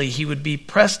 eventually he would be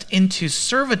pressed into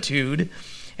servitude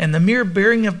and the mere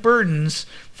bearing of burdens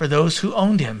for those who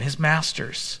owned him, his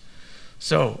masters.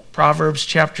 So, Proverbs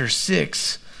chapter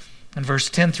 6 and verse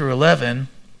 10 through 11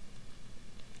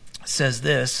 says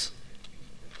this,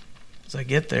 as I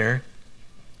get there,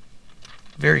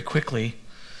 very quickly.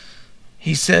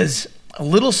 He says, a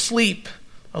little sleep,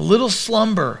 a little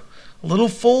slumber, a little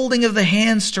folding of the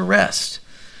hands to rest,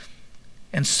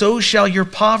 and so shall your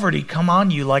poverty come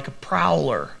on you like a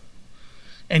prowler,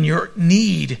 and your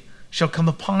need shall come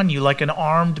upon you like an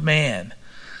armed man.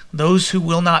 Those who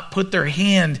will not put their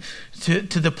hand to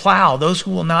the plow, those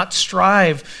who will not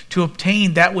strive to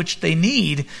obtain that which they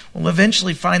need, will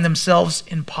eventually find themselves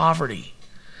in poverty.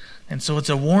 And so it's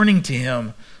a warning to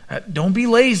him. Don't be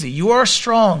lazy. You are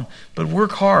strong, but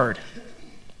work hard.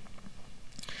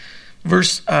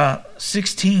 Verse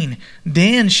 16,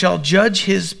 Dan shall judge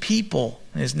his people.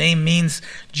 His name means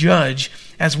judge,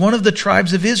 as one of the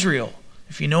tribes of Israel.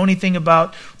 If you know anything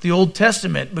about the Old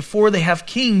Testament, before they have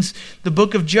kings, the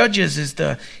book of Judges is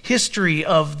the history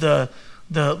of the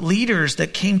leaders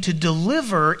that came to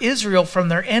deliver Israel from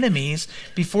their enemies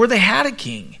before they had a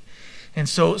king. And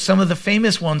so some of the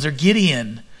famous ones are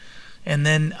Gideon and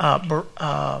then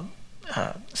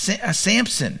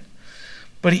Samson.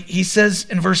 But he says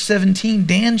in verse 17,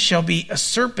 Dan shall be a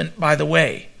serpent by the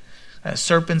way.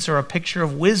 Serpents are a picture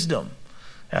of wisdom.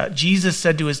 Jesus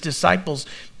said to his disciples,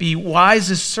 be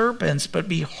wise as serpents, but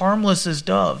be harmless as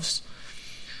doves.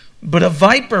 But a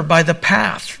viper by the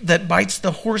path that bites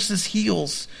the horse's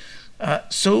heels,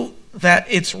 so that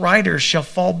its rider shall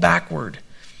fall backward.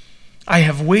 I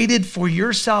have waited for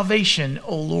your salvation,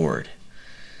 O Lord.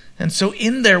 And so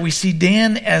in there we see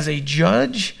Dan as a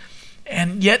judge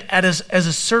and yet as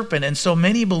a serpent. And so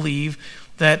many believe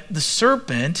that the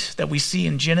serpent that we see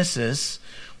in Genesis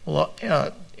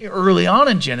early on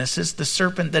in Genesis, the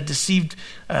serpent that deceived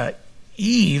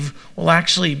Eve will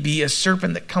actually be a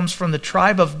serpent that comes from the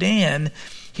tribe of Dan.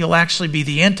 He'll actually be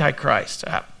the Antichrist.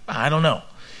 I don't know.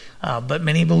 But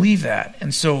many believe that.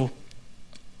 And so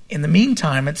in the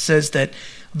meantime, it says that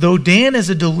though Dan is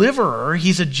a deliverer,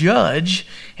 he's a judge,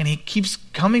 and he keeps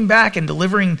coming back and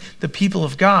delivering the people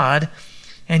of God,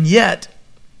 and yet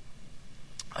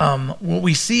what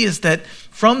we see is that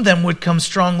from them would come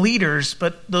strong leaders,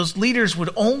 but those leaders would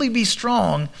only be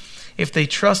strong if they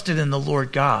trusted in the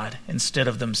Lord God instead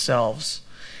of themselves.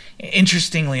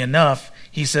 Interestingly enough,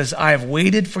 he says, I have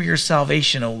waited for your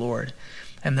salvation, O Lord.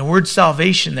 And the word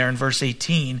salvation there in verse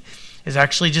 18 is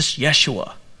actually just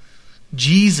Yeshua.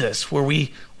 Jesus, where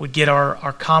we would get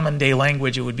our common day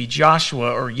language, it would be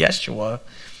Joshua or Yeshua.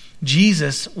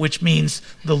 Jesus, which means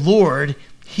the Lord,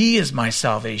 he is my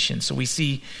salvation. So we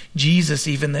see Jesus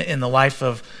even in the life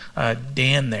of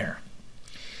Dan there.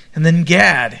 And then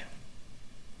Gad,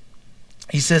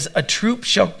 he says, a troop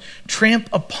shall tramp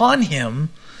upon him,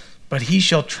 but he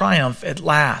shall triumph at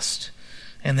last.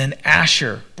 And then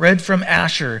Asher, bread from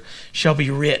Asher shall be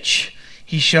rich.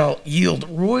 He shall yield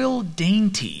royal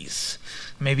dainties.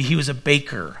 Maybe he was a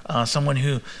baker, someone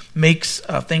who makes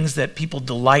things that people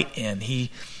delight in.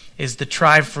 He is the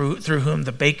tribe through whom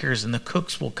the bakers and the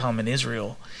cooks will come in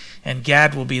Israel. And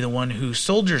Gad will be the one whose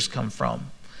soldiers come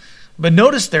from. But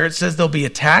notice there it says they'll be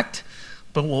attacked,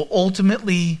 but will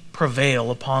ultimately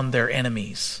prevail upon their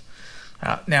enemies.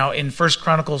 Now, in 1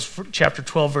 Chronicles chapter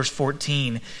 12, verse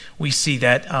 14, we see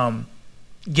that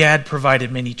Gad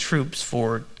provided many troops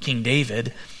for King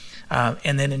David.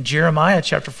 And then in Jeremiah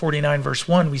chapter 49, verse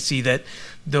 1, we see that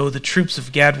though the troops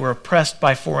of Gad were oppressed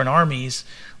by foreign armies,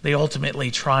 they ultimately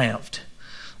triumphed.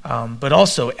 But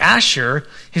also Asher,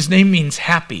 his name means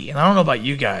happy. And I don't know about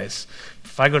you guys.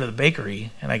 If I go to the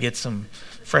bakery and I get some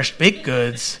fresh baked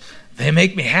goods, they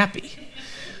make me happy.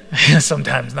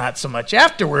 Sometimes not so much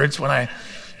afterwards when I,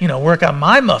 work on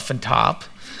my muffin top.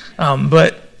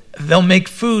 But they'll make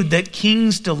food that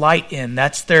kings delight in.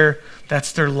 That's their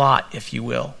lot, if you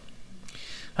will.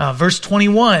 Verse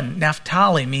 21,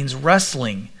 Naphtali means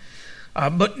wrestling.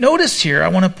 But notice here, I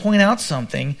want to point out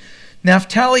something.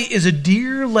 Naphtali is a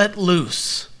deer let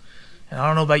loose. And I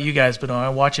don't know about you guys, but when I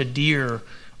watch a deer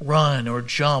run or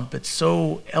jump, it's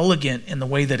so elegant in the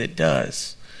way that it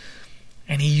does.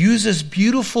 And he uses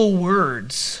beautiful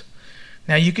words.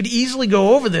 Now, you could easily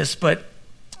go over this, but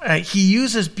he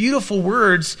uses beautiful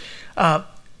words.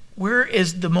 Where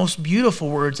is the most beautiful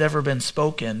words ever been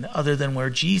spoken other than where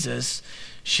Jesus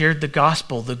shared the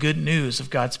gospel, the good news of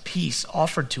God's peace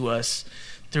offered to us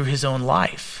through his own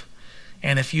life?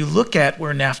 And if you look at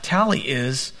where Naphtali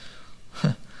is,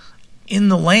 in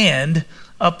the land,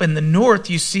 up in the north,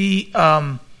 you see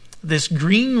this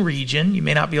green region. You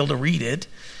may not be able to read it.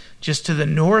 Just to the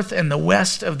north and the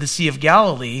west of the Sea of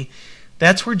Galilee,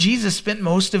 that's where Jesus spent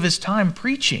most of his time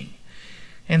preaching.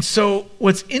 And so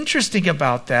what's interesting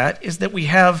about that is that we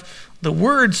have the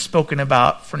words spoken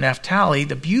about for Naphtali,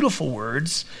 the beautiful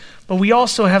words, but we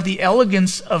also have the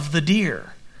elegance of the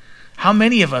deer. How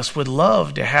many of us would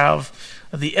love to have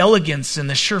the elegance and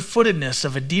the sure-footedness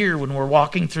of a deer when we're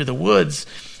walking through the woods,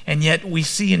 and yet we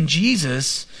see in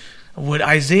Jesus what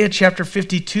Isaiah chapter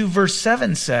 52 verse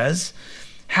 7 says,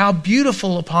 how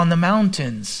beautiful upon the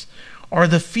mountains are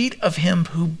the feet of him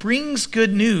who brings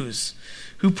good news,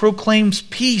 who proclaims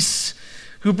peace,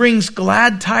 who brings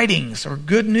glad tidings or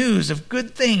good news of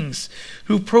good things,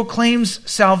 who proclaims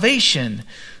salvation,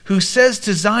 who says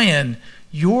to Zion,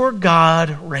 your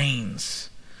God reigns.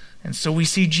 And so we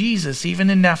see Jesus, even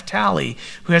in Naphtali,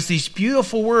 who has these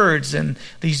beautiful words and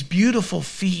these beautiful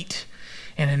feet.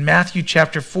 And in Matthew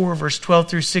chapter 4, verse 12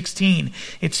 through 16,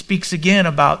 it speaks again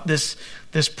about this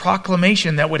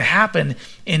proclamation that would happen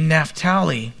in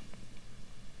Naphtali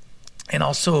and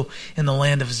also in the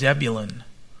land of Zebulun.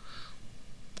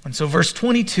 And so verse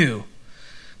 22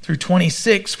 through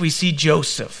 26, we see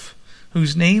Joseph,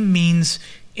 whose name means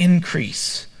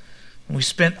increase. And we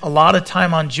spent a lot of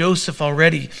time on Joseph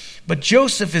already, but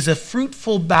Joseph is a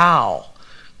fruitful bough.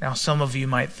 Now some of you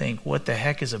might think, what the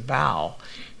heck is a bough?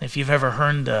 If you've ever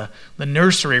heard the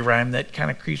nursery rhyme, that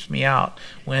kind of creeps me out.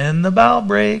 When the bough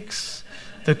breaks,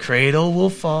 the cradle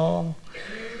will fall.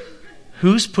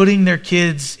 Who's putting their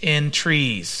kids in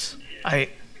trees? I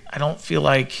don't feel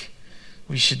like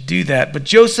we should do that. But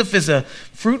Joseph is a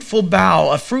fruitful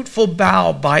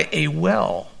bough by a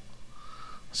well.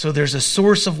 So there's a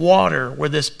source of water where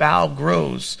this bough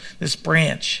grows, this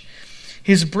branch.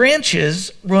 His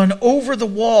branches run over the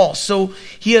wall. So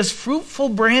he has fruitful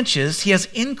branches. He has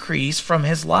increase from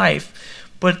his life.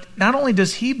 But not only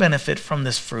does he benefit from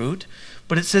this fruit,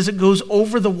 but it says it goes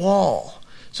over the wall.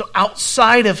 So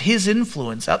outside of his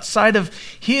influence, outside of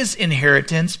his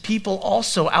inheritance, people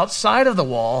also outside of the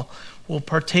wall will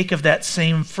partake of that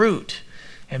same fruit.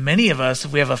 And many of us,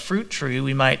 if we have a fruit tree,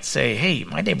 we might say, hey,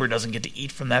 my neighbor doesn't get to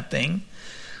eat from that thing.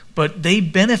 But they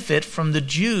benefit from the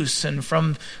juice and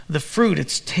from the fruit.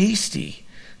 It's tasty.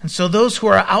 And so those who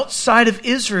are outside of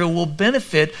Israel will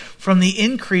benefit from the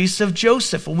increase of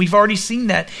Joseph. And we've already seen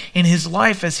that in his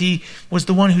life as he was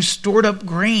the one who stored up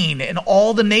grain. And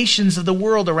all the nations of the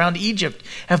world around Egypt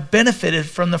have benefited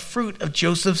from the fruit of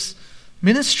Joseph's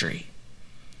ministry.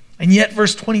 And yet,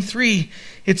 verse 23,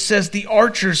 it says, the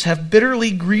archers have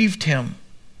bitterly grieved him,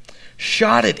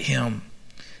 shot at him,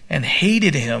 and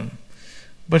hated him.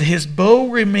 But his bow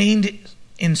remained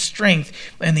in strength,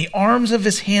 and the arms of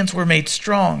his hands were made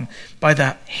strong by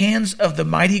the hands of the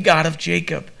mighty God of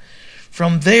Jacob.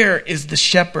 From there is the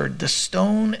shepherd, the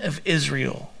stone of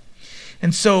Israel.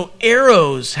 And so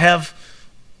arrows have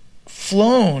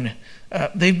flown.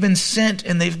 They've been sent,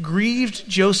 and they've grieved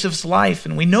Joseph's life.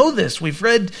 And we know this. We've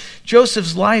read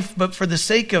Joseph's life, but for the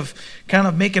sake of kind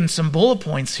of making some bullet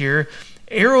points here,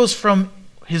 arrows from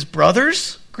his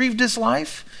brothers grieved his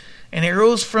life, and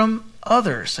arrows from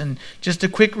others. And just a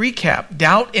quick recap,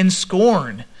 doubt and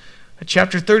scorn.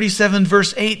 Chapter 37,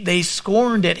 verse 8, they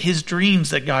scorned at his dreams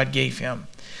that God gave him.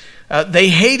 They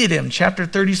hated him. Chapter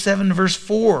 37, verse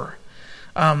 4.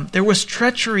 There was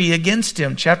treachery against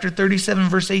him. Chapter 37,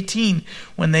 verse 18,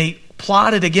 when they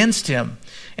plotted against him.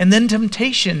 And then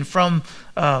temptation from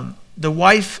the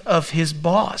wife of his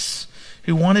boss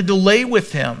who wanted to lay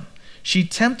with him. She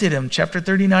tempted him. Chapter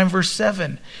 39, verse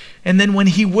 7. And then when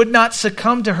he would not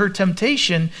succumb to her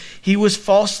temptation, he was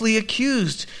falsely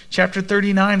accused. Chapter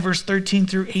 39, verse 13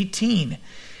 through 18.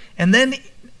 And then,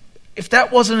 if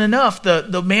that wasn't enough,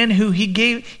 the man who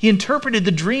he interpreted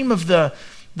the dream of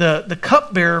the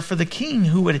cupbearer for the king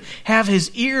who would have his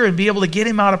ear and be able to get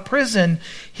him out of prison,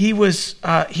 he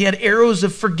had arrows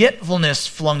of forgetfulness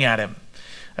flung at him.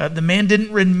 The man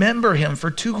didn't remember him for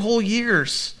 2 whole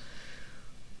years.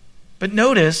 But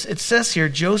notice, it says here,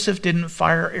 Joseph didn't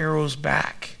fire arrows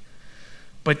back.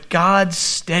 But God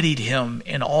steadied him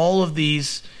in all of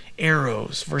these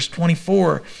arrows. Verse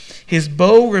 24, his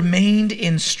bow remained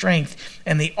in strength,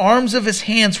 and the arms of his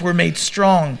hands were made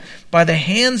strong by the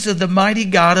hands of the mighty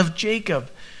God of Jacob.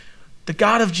 The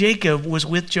God of Jacob was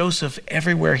with Joseph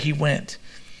everywhere he went.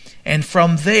 And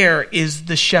from there is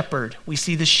the shepherd. We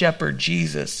see the shepherd,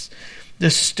 Jesus,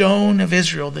 the stone of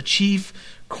Israel, the chief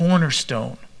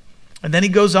cornerstone. And then he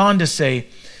goes on to say,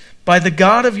 by the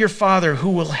God of your father who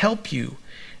will help you,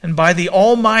 and by the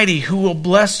Almighty who will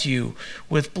bless you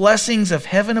with blessings of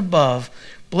heaven above,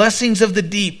 blessings of the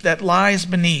deep that lies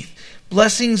beneath,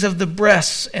 blessings of the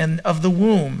breasts and of the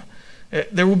womb.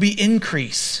 There will be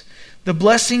increase. The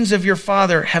blessings of your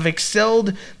father have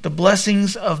excelled the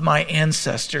blessings of my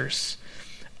ancestors.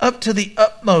 Up to the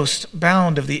utmost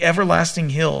bound of the everlasting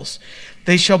hills,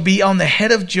 they shall be on the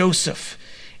head of Joseph,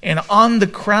 and on the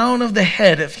crown of the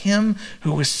head of him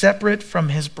who was separate from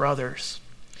his brothers.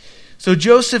 So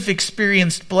Joseph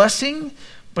experienced blessing,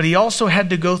 but he also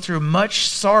had to go through much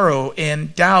sorrow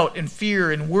and doubt and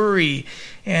fear and worry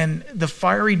and the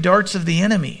fiery darts of the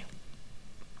enemy.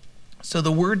 So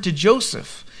the word to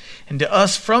Joseph and to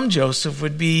us from Joseph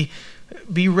would be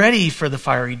ready for the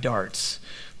fiery darts.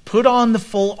 Put on the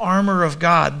full armor of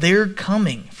God. They're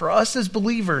coming for us as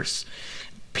believers.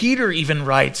 Peter even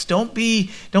writes, don't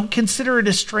consider it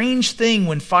a strange thing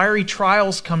when fiery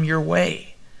trials come your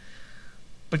way.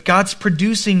 But God's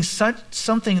producing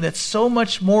something that's so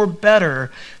much more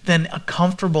better than a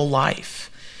comfortable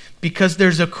life. Because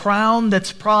there's a crown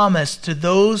that's promised to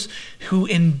those who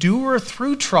endure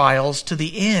through trials to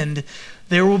the end.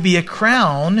 There will be a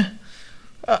crown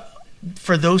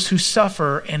for those who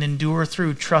suffer and endure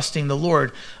through trusting the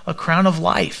Lord, a crown of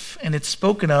life. And it's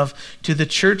spoken of to the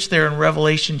church there in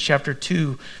Revelation chapter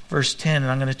 2, verse 10.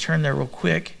 And I'm going to turn there real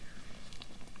quick,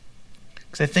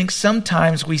 because I think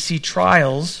sometimes we see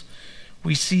trials,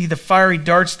 we see the fiery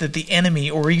darts that the enemy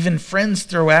or even friends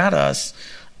throw at us,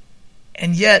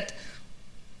 and yet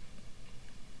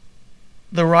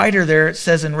the writer there, it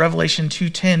says in Revelation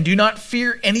 2:10, do not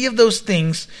fear any of those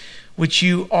things which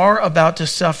you are about to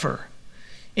suffer.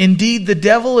 Indeed, the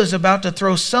devil is about to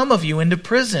throw some of you into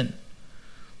prison.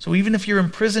 So even if you're in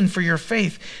prison for your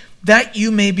faith, that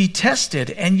you may be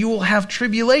tested, and you will have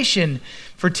tribulation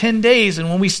for 10 days. And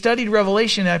when we studied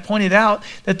Revelation, I pointed out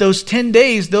that those 10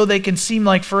 days, though they can seem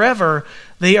like forever,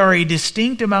 they are a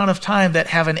distinct amount of time that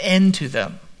have an end to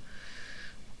them.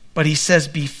 But he says,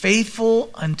 be faithful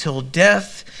until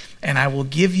death, and I will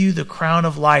give you the crown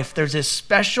of life. There's a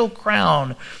special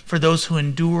crown for those who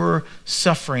endure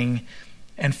suffering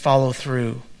and follow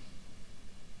through.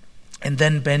 And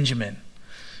then Benjamin.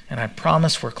 And I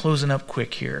promise we're closing up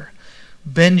quick here.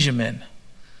 Benjamin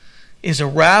is a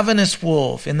ravenous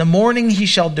wolf. In the morning he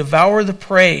shall devour the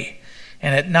prey,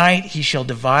 and at night he shall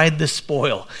divide the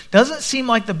spoil. Doesn't seem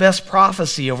like the best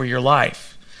prophecy over your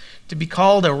life, to be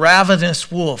called a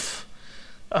ravenous wolf.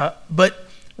 But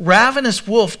ravenous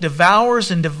wolf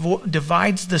devours and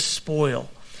divides the spoil.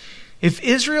 If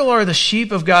Israel are the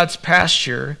sheep of God's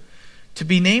pasture, to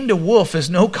be named a wolf is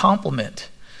no compliment.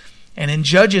 And in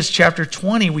Judges chapter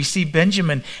 20, we see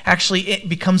Benjamin actually it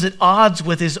becomes at odds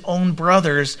with his own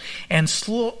brothers and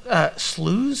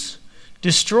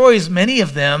destroys many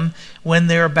of them when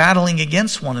they're battling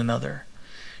against one another.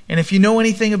 And if you know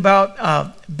anything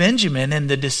about Benjamin and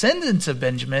the descendants of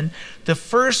Benjamin, the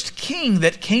first king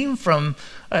that came from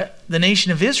the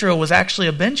nation of Israel was actually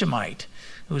a Benjamite.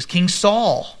 It was King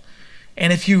Saul.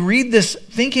 And if you read this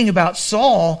thinking about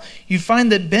Saul, you find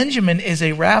that Benjamin is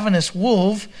a ravenous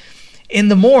wolf. In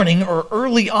the morning or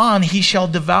early on, he shall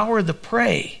devour the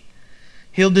prey.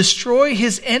 He'll destroy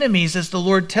his enemies as the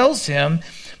Lord tells him,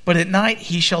 but at night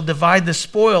he shall divide the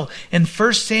spoil. In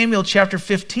 1 Samuel chapter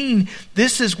 15,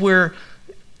 this is where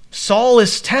Saul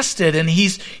is tested, and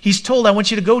he's told, I want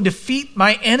you to go defeat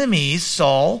my enemies,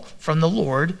 Saul, from the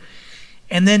Lord,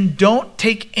 and then don't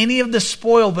take any of the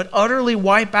spoil, but utterly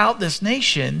wipe out this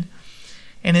nation.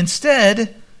 And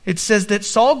instead, it says that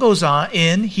Saul goes on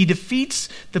in, he defeats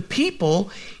the people,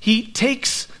 he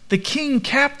takes the king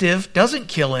captive, doesn't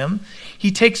kill him,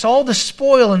 he takes all the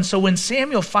spoil, and so when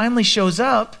Samuel finally shows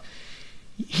up,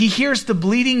 he hears the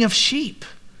bleating of sheep.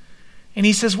 And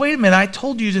he says, wait a minute, I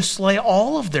told you to slay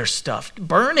all of their stuff,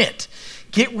 burn it,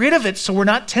 get rid of it so we're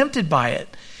not tempted by it.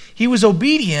 He was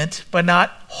obedient, but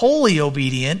not wholly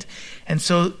obedient, and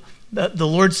so the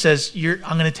Lord says,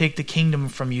 I'm going to take the kingdom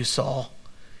from you, Saul.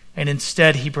 And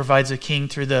instead, he provides a king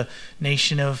through the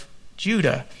nation of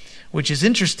Judah, which is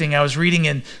interesting. I was reading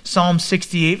in Psalm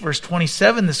 68, verse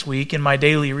 27 this week in my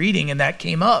daily reading, and that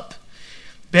came up.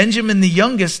 Benjamin, the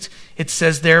youngest, it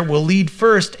says there, will lead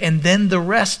first, and then the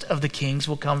rest of the kings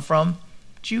will come from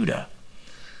Judah.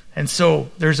 And so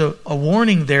there's a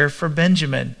warning there for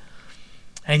Benjamin.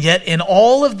 And yet in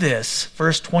all of this,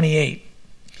 verse 28,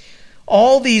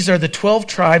 all these are the 12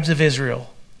 tribes of Israel.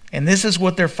 And this is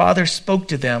what their father spoke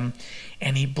to them,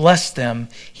 and he blessed them.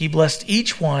 He blessed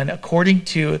each one according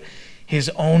to his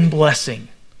own blessing.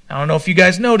 I don't know if you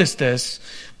guys noticed this,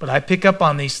 but I pick up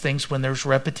on these things when there's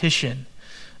repetition.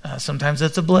 Sometimes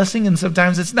it's a blessing and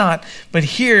sometimes it's not. But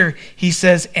here he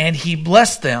says, and he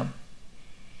blessed them.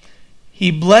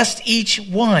 He blessed each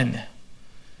one.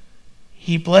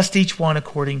 He blessed each one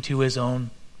according to his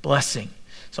own blessing.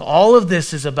 So all of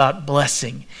this is about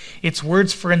blessing. It's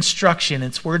words for instruction.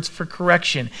 It's words for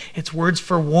correction. It's words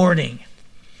for warning.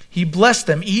 He blessed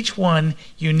them, each one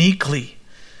uniquely.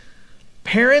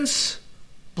 Parents,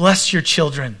 bless your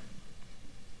children.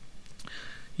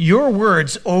 Your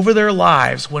words over their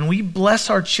lives, when we bless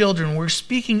our children, we're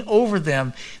speaking over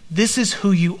them. This is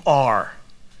who you are.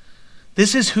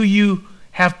 This is who you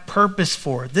have purpose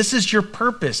for. This is your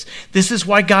purpose. This is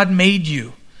why God made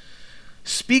you.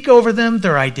 Speak over them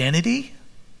their identity.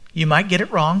 You might get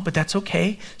it wrong, but that's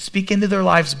okay. Speak into their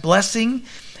lives blessing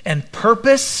and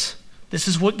purpose. This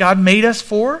is what God made us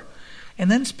for. And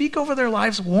then speak over their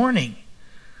lives warning.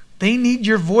 They need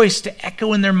your voice to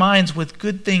echo in their minds with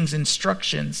good things,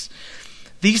 instructions.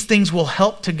 These things will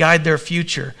help to guide their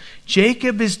future.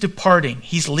 Jacob is departing.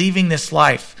 He's leaving this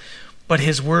life, but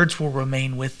his words will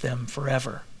remain with them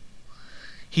forever.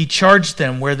 He charged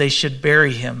them where they should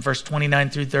bury him. Verse 29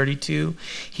 through 32.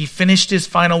 He finished his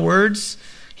final words.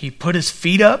 He put his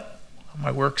feet up.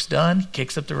 My work's done. He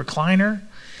kicks up the recliner.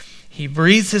 He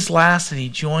breathes his last and he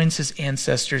joins his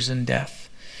ancestors in death.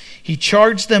 He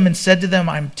charged them and said to them,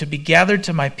 I'm to be gathered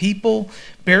to my people.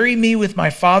 Bury me with my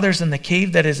fathers in the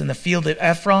cave that is in the field of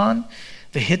Ephron,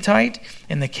 the Hittite,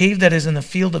 in the cave that is in the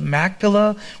field of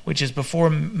Machpelah, which is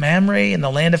before Mamre in the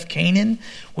land of Canaan,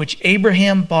 which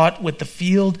Abraham bought with the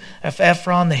field of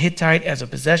Ephron the Hittite as a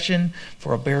possession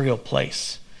for a burial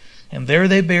place. And there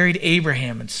they buried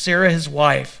Abraham and Sarah his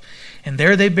wife. And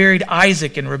there they buried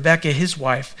Isaac and Rebekah his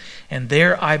wife. And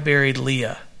there I buried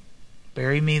Leah.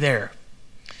 Bury me there.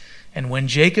 And when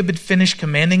Jacob had finished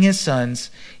commanding his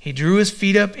sons, he drew his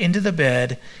feet up into the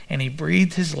bed, and he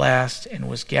breathed his last and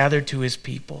was gathered to his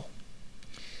people.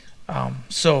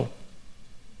 So,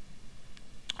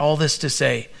 all this to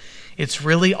say, it's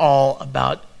really all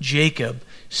about Jacob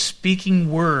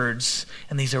speaking words,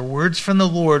 and these are words from the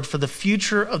Lord for the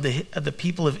future of the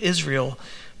people of Israel.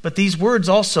 But these words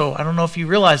also, I don't know if you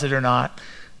realize it or not,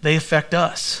 they affect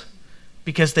us.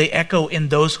 because they echo in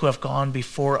those who have gone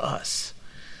before us.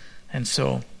 And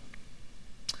so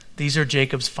these are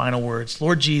Jacob's final words.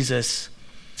 Lord Jesus,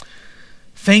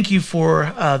 thank you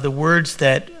for the words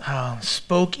that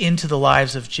spoke into the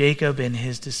lives of Jacob and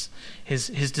his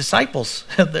disciples.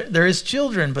 They're his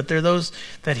children, but they're those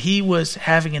that he was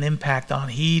having an impact on.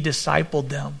 He discipled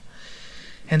them.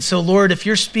 And so, Lord, if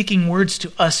you're speaking words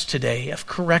to us today of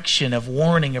correction, of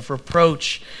warning, of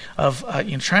reproach, of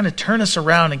trying to turn us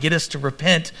around and get us to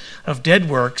repent of dead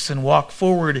works and walk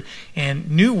forward in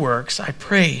new works, I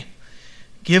pray,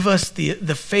 give us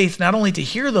the faith not only to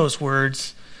hear those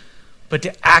words, but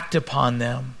to act upon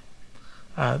them.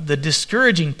 The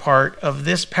discouraging part of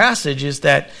this passage is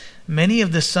that many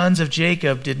of the sons of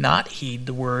Jacob did not heed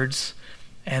the words,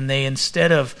 and they,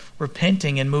 instead of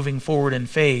repenting and moving forward in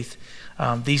faith,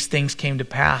 these things came to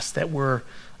pass that were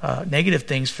negative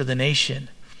things for the nation.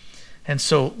 And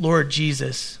so, Lord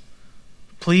Jesus,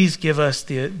 please give us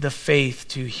the faith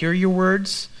to hear your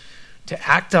words, to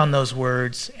act on those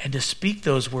words, and to speak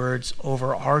those words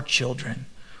over our children,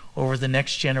 over the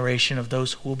next generation of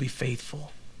those who will be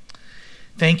faithful.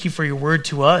 Thank you for your word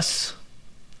to us.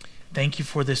 Thank you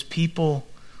for this people.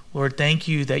 Lord, thank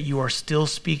you that you are still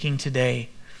speaking today,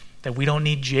 that we don't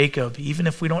need Jacob, even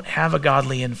if we don't have a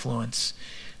godly influence,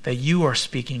 that you are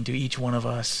speaking to each one of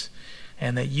us,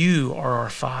 and that you are our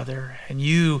Father, and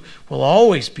you will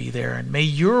always be there. And may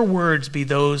your words be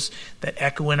those that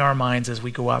echo in our minds as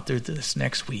we go out through this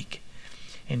next week.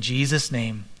 In Jesus'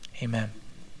 name, amen.